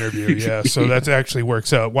better interview, yeah. So that actually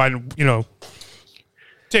works out. Why,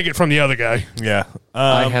 take it from the other guy. Yeah.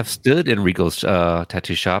 I have stood in Rico's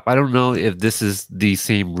tattoo shop. I don't know if this is the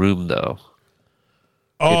same room though.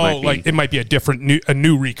 Oh, might be. like it might be a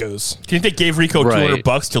new Rico's. Do you think they gave Rico Right.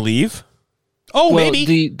 $200 to leave? Oh, Well,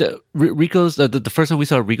 maybe. Rico's the first time we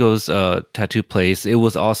saw Rico's tattoo place, it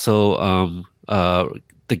was also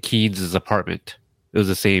the Keynes' apartment. It was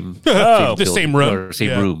the same, Oh, the building, same room. or same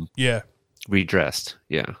Yeah. room, Yeah. redressed.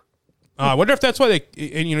 Yeah. I wonder if that's why they.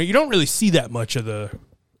 And you don't really see that much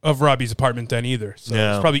of Robbie's apartment then either. So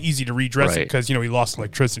No. it's probably easy to redress it Right. because he lost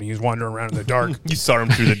electricity. He was wandering around in the dark. You saw him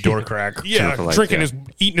through the door crack. Yeah, for life, drinking yeah.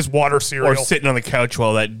 eating his water cereal. Or sitting on the couch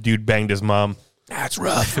while that dude banged his mom. That's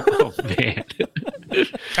rough. Oh man.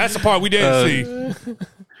 That's the part we didn't see.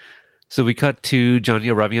 So we cut to Johnny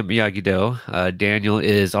arriving at Miyagi-Do. Daniel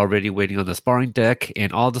is already waiting on the sparring deck,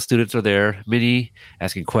 and all the students are there. Many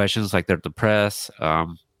asking questions like they're at the press,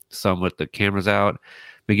 some with the cameras out.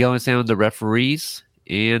 Miguel and Sam, the referees.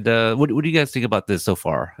 And what do you guys think about this so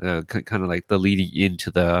far? Kind of like the leading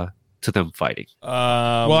into to them fighting.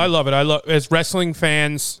 Well, I love it. I love as wrestling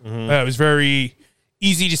fans. It was very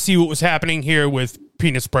easy to see what was happening here with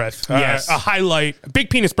penis breath. Yes. A highlight. Big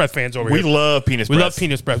penis breath fans over We here. love penis We breath. love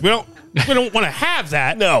penis breath. We don't want to have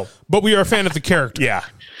that. No. but we are a fan of the character. Yeah.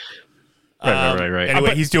 Right.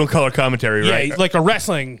 Anyway, he's doing color commentary, Yeah, right? like a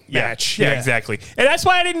wrestling Yeah. match. Yeah, exactly. And that's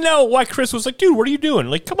why I didn't know why Chris was like, dude, what are you doing?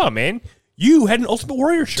 Like, come on, man. You had an Ultimate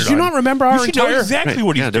Warrior shirt Did you on. not remember You our should know entire? exactly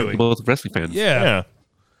what he's yeah, they're doing. both wrestling fans. Yeah. Yeah.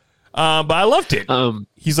 But I loved it.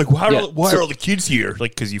 He's like, why yeah, are all the kids here?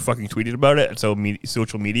 Like, because you fucking tweeted about it. That's how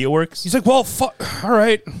social media works. He's like, well, all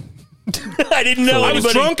right. I didn't know. I was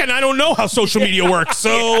anybody- drunk and I don't know how social media works,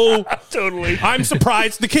 so Totally. I'm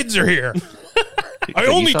surprised the kids are here. I you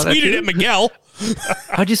only saw that tweeted too? at Miguel.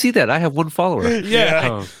 How'd you see that? I have one follower. Yeah.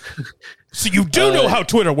 Oh. So you do know how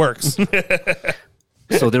Twitter works.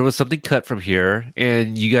 So there was something cut from here,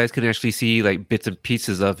 and you guys can actually see like bits and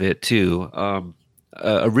pieces of it too.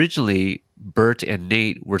 Originally, Bert and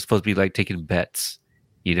Nate were supposed to be like taking bets,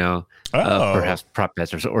 perhaps prop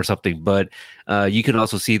bets or something. But you can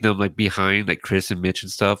also see them like behind like Chris and Mitch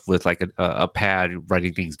and stuff with like a pad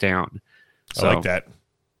writing things down. So, I like that.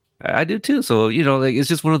 I do too. So like it's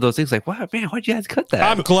just one of those things. Like, wow, man, why'd you guys cut that?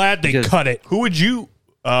 I'm glad they cut it. Who would you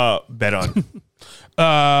bet on?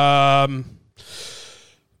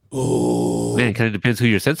 Man, it kind of depends who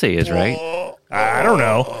your sensei is, right? I don't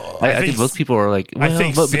know. I think most people are like, well, I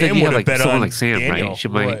think but then Sam you have would have like bet someone on like Sam, Daniel. right?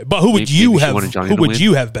 Right. But who would maybe you she have? wanted Johnny Who to would win.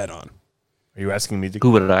 you have bet on? Are you asking me to?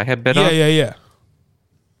 Who would I have bet on? Yeah.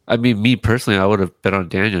 I mean, me personally, I would have bet on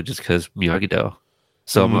Daniel just because Miyagi-Do.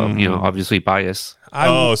 So I'm, obviously biased.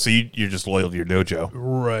 So you're just loyal to your dojo.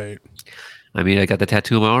 Right. I mean, I got the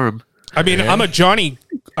tattoo on my arm. I mean, I'm a Johnny.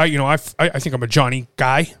 I think I'm a Johnny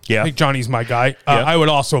guy. Yeah. I think Johnny's my guy. Yeah. I would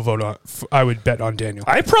also vote on. I would bet on Daniel.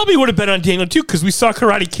 I probably would have bet on Daniel too because we saw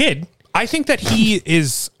Karate Kid. I think that he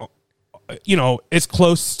is, as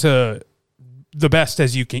close to the best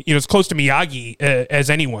as you can. As close to Miyagi as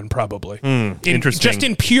anyone probably. Interesting. Just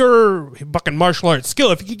in pure fucking martial arts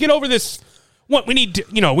skill. If you could get over this, what we need,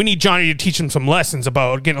 we need Johnny to teach him some lessons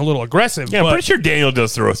about getting a little aggressive. Yeah, I'm but- pretty sure Daniel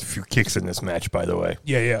does throw us a few kicks in this match. By the way.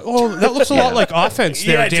 Yeah. Oh, that looks a lot like offense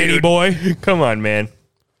there, Danny dude. boy. Come on, man.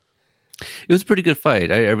 It was a pretty good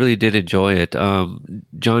fight. I really did enjoy it.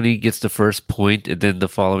 Johnny gets the first point, and then the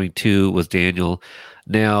following two was Daniel.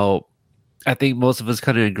 Now, I think most of us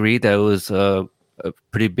kind of agreed that it was a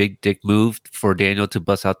pretty big dick move for Daniel to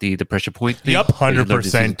bust out the pressure point thing. Yep,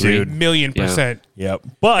 100%, dude. $1,000,000%. Yep.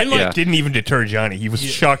 But And, like- it didn't even deter Johnny. He was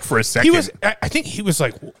shocked for a second. He was. I think he was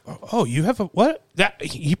like, "Oh, you have a what?" That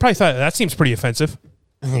he probably thought that seems pretty offensive.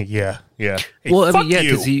 Yeah. Hey, Well, I fuck mean, yeah,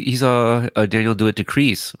 you. because he saw Daniel do it to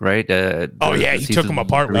Kreese, right? He took him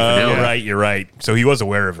apart with You're right. So he was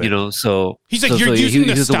aware of it. So He's like, so- you're so he- using he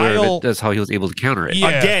the was aware of style- it. That's how he was able to counter it. Yeah.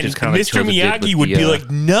 Again, Just kinda like Mr. Chosen did Miyagi with would the, be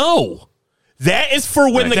like, no. That is for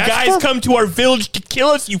when the That's guys for- come to our village to kill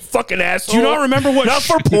us, you fucking asshole. Do you not remember what Not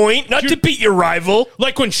for point, not to beat your rival.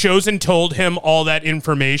 Like when Chosen told him all that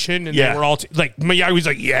information, and Yeah. they were all like, Miyagi was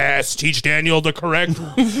like, "Yes, teach Daniel the correct.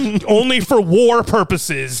 Only for war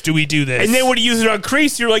purposes do we do this." And then when you use it on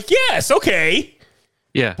Kreese, you're like, yes, okay.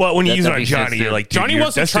 Yeah. But when you That- use that it on makes sense Johnny, there. you're like, Johnny dude,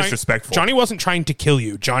 wasn't that's trying. disrespectful. Johnny wasn't trying to kill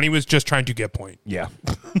you. Johnny was just trying to get point. Yeah.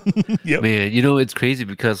 Man, it's crazy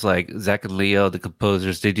because like Zach and Leo, the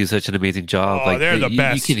composers, they do such an amazing job. Oh, like they're the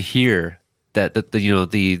best. You can hear that the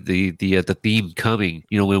theme coming.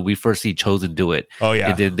 When we first see Chosen do it. Oh, yeah.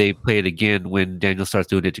 And then they play it again when Daniel starts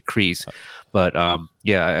doing it to Kreese. But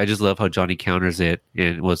I just love how Johnny counters it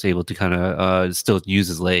and was able to kind of still use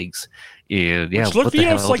his legs. And yeah, Which looked, what the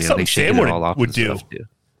hell, like man? something They shaking Sam it all off would and do. stuff, too.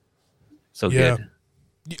 So Yeah. good.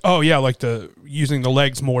 Oh yeah, like the using the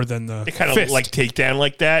legs more than the They kind of fist. like takedown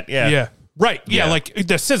like that. Yeah. Yeah. Right. Yeah, Yeah. like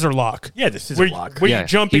the scissor lock. Yeah, this is Where, a lock. where Yeah, you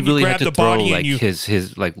jump he and you really grab had to the body throw, and you. his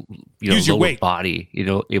use your lower weight. body,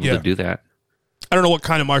 able Yeah. to do that. I don't know what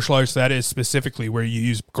kind of martial arts that is specifically where you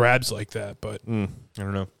use grabs like that, but I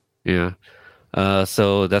don't know. Yeah.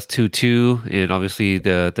 So that's 2-2, and obviously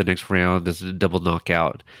the next round is a double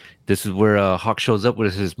knockout. This is where Hawk shows up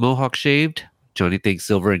with his mohawk shaved. Johnny thinks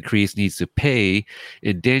Silver and Kreese needs to pay,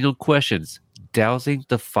 and Daniel questions, dousing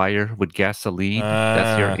the fire with gasoline.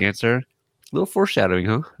 That's your answer. A little foreshadowing,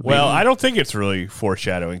 huh? Well, I don't think it's really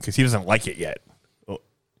foreshadowing because he doesn't like it yet.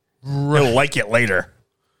 He'll like it later.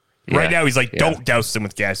 Yeah. Right now, he's like, Yeah. don't douse him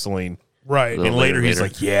with gasoline. right. Little And later, he's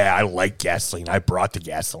later. like, yeah, I like gasoline. I brought the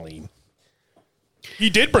gasoline. He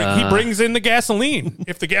did bring. He brings in the gasoline.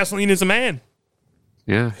 If the gasoline is a man.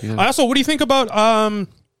 Yeah. I also, what do you think about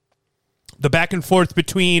the back and forth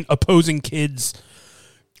between opposing kids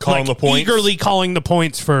Calling the points? eagerly calling the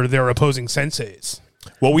points for their opposing senseis?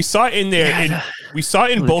 Well, we saw it in there. We saw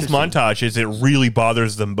it in both interesting. montages. It really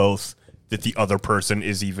bothers them both that the other person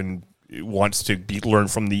is even wants to learn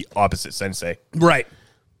from the opposite sensei. Right.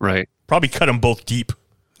 Right. Probably cut them both deep.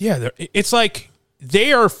 Yeah, it's like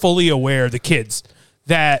they are fully aware, the kids,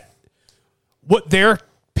 that what their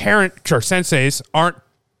parents or senseis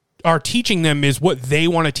are teaching them is what they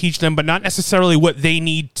want to teach them, but not necessarily what they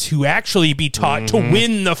need to actually be taught to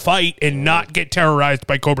win the fight and not get terrorized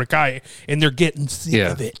by Cobra Kai. And they're getting sick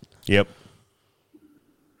Yeah. of it. Yep.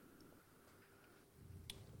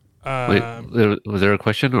 Wait, was there a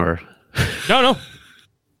question or? No.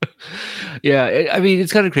 Yeah, I mean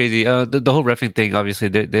it's kind of crazy. The whole reffing thing, obviously,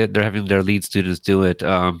 they're having their lead students do it.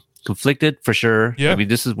 Conflicted for sure. Yeah. I mean,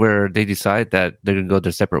 this is where they decide that they're gonna go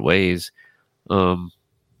their separate ways.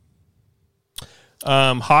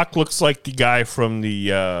 Hawk looks like the guy from the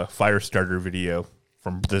Firestarter video.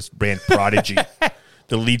 from this band Prodigy.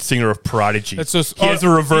 The lead singer of Prodigy. That's so- he has a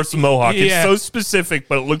reverse mohawk. yeah. It's so specific,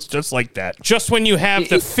 but it looks just like that. Just when you have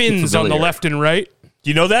the It's fins on the familiar. left and right. Do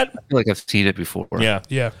you know that? I feel like I've seen it before. Yeah.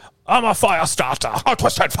 Yeah. I'm a fire starter. A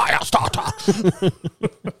twisted fire starter.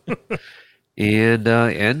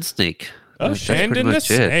 And Snake. That's and pretty in the much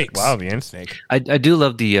it. snakes. Wow, the end snake. I do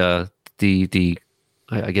love the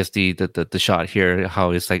I guess the shot here,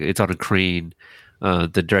 how it's like it's on a crane.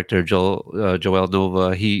 The director Joel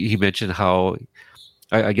Nova, he mentioned how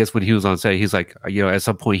I guess when he was on set, he's like, at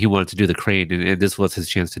some point he wanted to do the crane, and this was his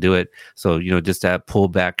chance to do it. So just that pull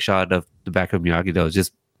back shot of the back of Miyagi-Do is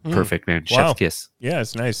just perfect, man. Wow. Chef's kiss. Yeah,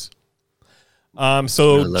 it's nice. I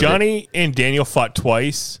So love Johnny and Daniel fought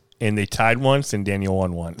twice, and they tied once, and Daniel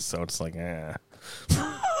won once. So it's like, Yeah,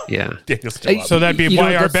 Daniel's still up. So that'd be You know, why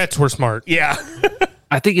our that's- bets were smart. Yeah.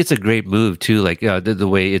 I think it's a great move too. Like the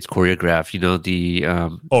way it's choreographed. The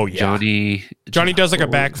Oh, yeah. Johnny does like a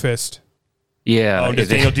back fist. Yeah. Oh,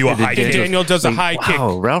 does and then- Daniel do a and then high kick? Daniel does a like, high kick.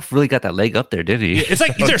 Wow, Ralph really got that leg up there, didn't he? It's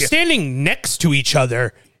like they're standing next to each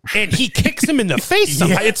other, and he kicks him in the face.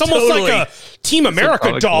 Somehow. Yeah, It's almost totally. like a Team America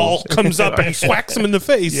comic doll book. comes up and whacks him in the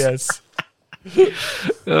face. Yes. Do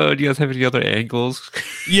you guys have any other angles?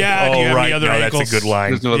 Yeah. do you Oh, have right. any other No, that's angles? a good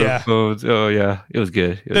line. There's no other Yeah. phones. Oh yeah, it was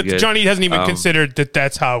good. It was good. Johnny hasn't even considered that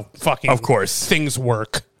that's how fucking Of course. things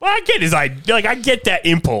work. Well, I get his idea. Like, I get that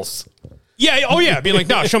impulse. Yeah. Oh yeah. Being like,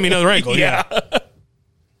 no, show me another angle. Yeah.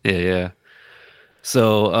 Yeah.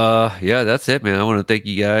 So yeah, that's it, man. I want to thank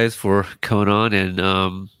you guys for coming on, and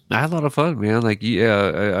I had a lot of fun, man. Like,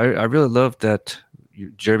 I really love that,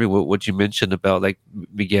 Jeremy, what you mentioned about like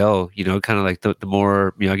Miguel. Kind of like the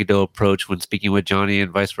more Miyagi-Do approach when speaking with Johnny,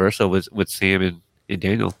 and vice versa with Sam and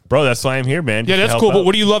Daniel. Bro, that's why I'm here, man. Yeah, Just to that's help cool. But out.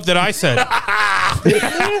 what do you love that I said?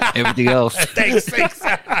 Everything else. Thanks.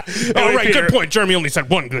 Oh, right. Good point. Jeremy only said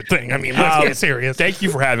one good thing. I mean, let's get serious. Thank you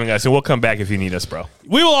for having us, and we'll come back if you need us, bro.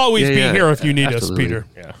 We will always be Yeah, here if you need absolutely. us, Peter.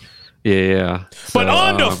 Yeah. Yeah. But So,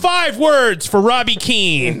 on to 5 words for Robbie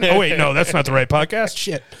Keane. Oh, wait, no, that's not the right podcast.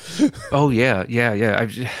 Shit. Oh yeah.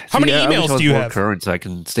 How many I wish emails I was do you more have? Current, so I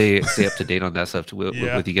can stay up to date on that stuff with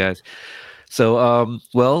Yeah. you guys. So,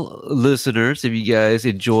 well, listeners, if you guys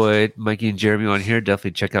enjoyed Mikey and Jeremy on here,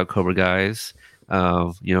 definitely check out Cobra Guys.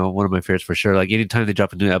 One of my favorites for sure. Like anytime they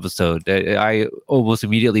drop a new episode, I almost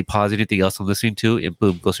immediately pause anything else I'm listening to, and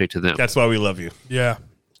boom, go straight to them. That's why we love you. Yeah.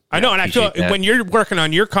 I know, and I feel appreciate that. when you're working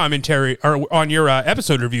on your commentary or on your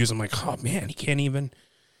episode reviews, I'm like, oh man, he can't even.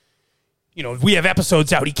 We have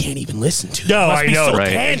episodes out he can't even listen to. No, Must I be know. so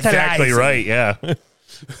Right. Exactly tantalizing. right. Yeah.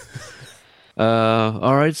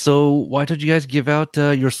 All right. So why don't you guys give out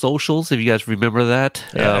your socials if you guys remember that,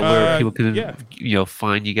 where people can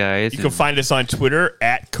find you guys. You can find us on Twitter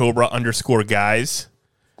at Cobra_guys.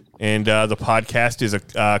 And the podcast is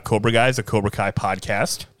a Cobra Guys, a Cobra Kai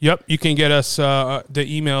podcast. Yep. You can get us, the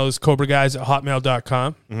email is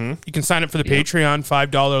cobraguys@hotmail.com. Mm-hmm. You can sign up for the Patreon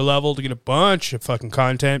 $5 level to get a bunch of fucking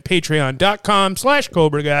content.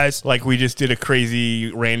 Patreon.com/Cobra Guys. Like we just did a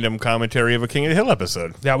crazy random commentary of a King of the Hill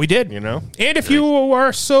episode. That we did. And if you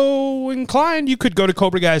are so inclined, you could go to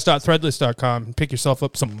cobraguys.threadless.com and pick yourself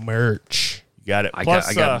up some merch. You got it. I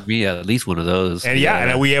Plus, got me at least one of those. and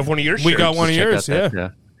and we have one of your shirts. We got one of Check yours, out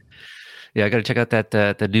that, yeah. I got to check out that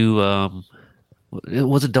the new.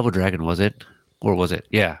 Was it Double Dragon? Was it, or was it?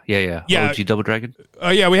 Yeah. Yeah. OG Double Dragon.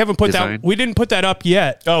 Yeah, we haven't put Design. that. We didn't put that up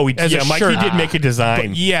yet. Oh, as a Mikey shirt. did make a design.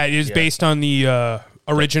 But yeah, it is based on the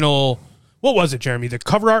original. What was it, Jeremy? The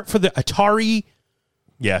cover art for the Atari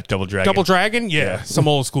Yeah, Double Dragon. Double Dragon. Yeah, Yeah. some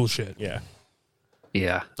old school shit. Yeah.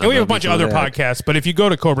 Yeah. And we have a bunch of other podcasts. podcasts, but if you go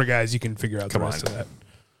to Cobra Guys, you can figure out the rest of that.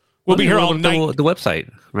 We'll be Well, here you all know, night. The website,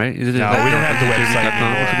 right? Is it No, we don't have the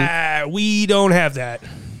website. We don't have that.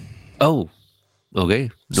 Oh, okay.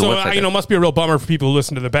 No So website then. must be a real bummer for people who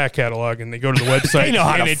listen to the back catalog and they go to the website They know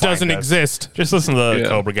how and to it find doesn't us. exist. Just listen to the Yeah.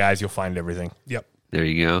 Cobra Guys. You'll find everything. Yep. There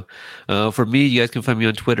you go. For me, you guys can find me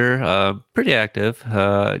on Twitter. Pretty active.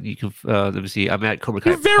 You can let me see. I'm at Cobra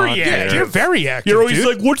Kai. You're very Pod. active. You're very active. You're always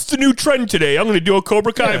dude. like, what's the new trend today? I'm going to do a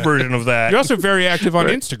Cobra Kai Yeah. version of that. You're also very active on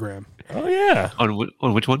Instagram. Oh, yeah.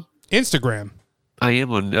 On which one? Instagram. I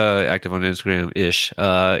am on active on Instagram ish.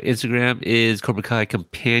 Instagram is Cobra Kai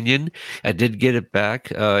Companion. I did get it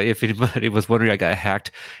back. If anybody was wondering, I got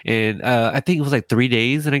hacked, and I think it was like 3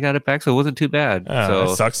 days, and I got it back, so it wasn't too bad. Oh, so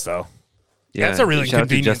that sucks, though. yeah, That's a real shout out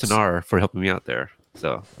to inconvenience. Justin R for helping me out there.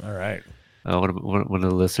 So All right. one of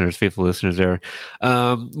the listeners, faithful listeners there.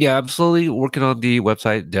 Yeah, I'm slowly working on the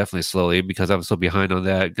website, definitely slowly because I'm so behind on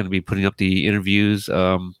that. Going to be putting up the interviews,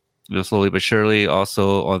 slowly but surely.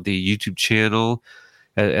 Also on the YouTube channel,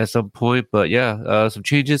 at some point. But yeah, some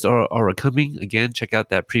changes are coming. Again, check out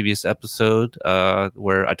that previous episode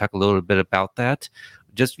where I talk a little bit about that.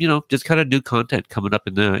 Just kind of new content coming up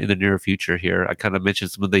in the near future here. I kind of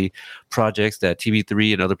mentioned some of the projects that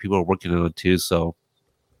TV3 and other people are working on too. So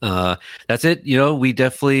that's it. We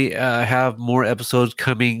definitely have more episodes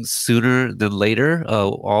coming sooner than later,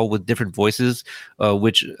 all with different voices,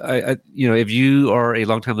 which I if you are a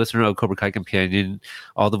longtime listener of Cobra Kai Companion,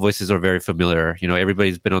 all the voices are very familiar.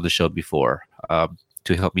 Everybody's been on the show before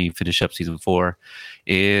to help me finish up season 4.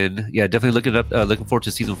 And yeah, definitely looking forward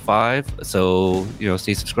to season 5. So,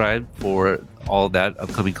 stay subscribed for all that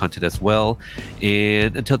upcoming content as well.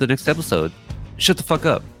 And until the next episode, shut the fuck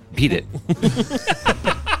up. Beat it.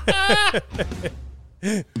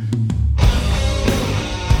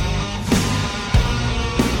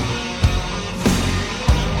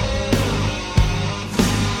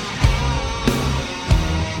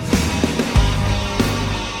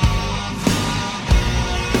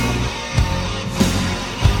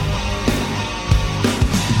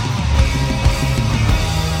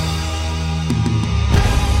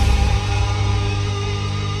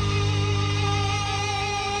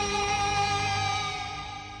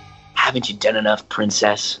 Haven't you done enough,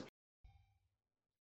 princess?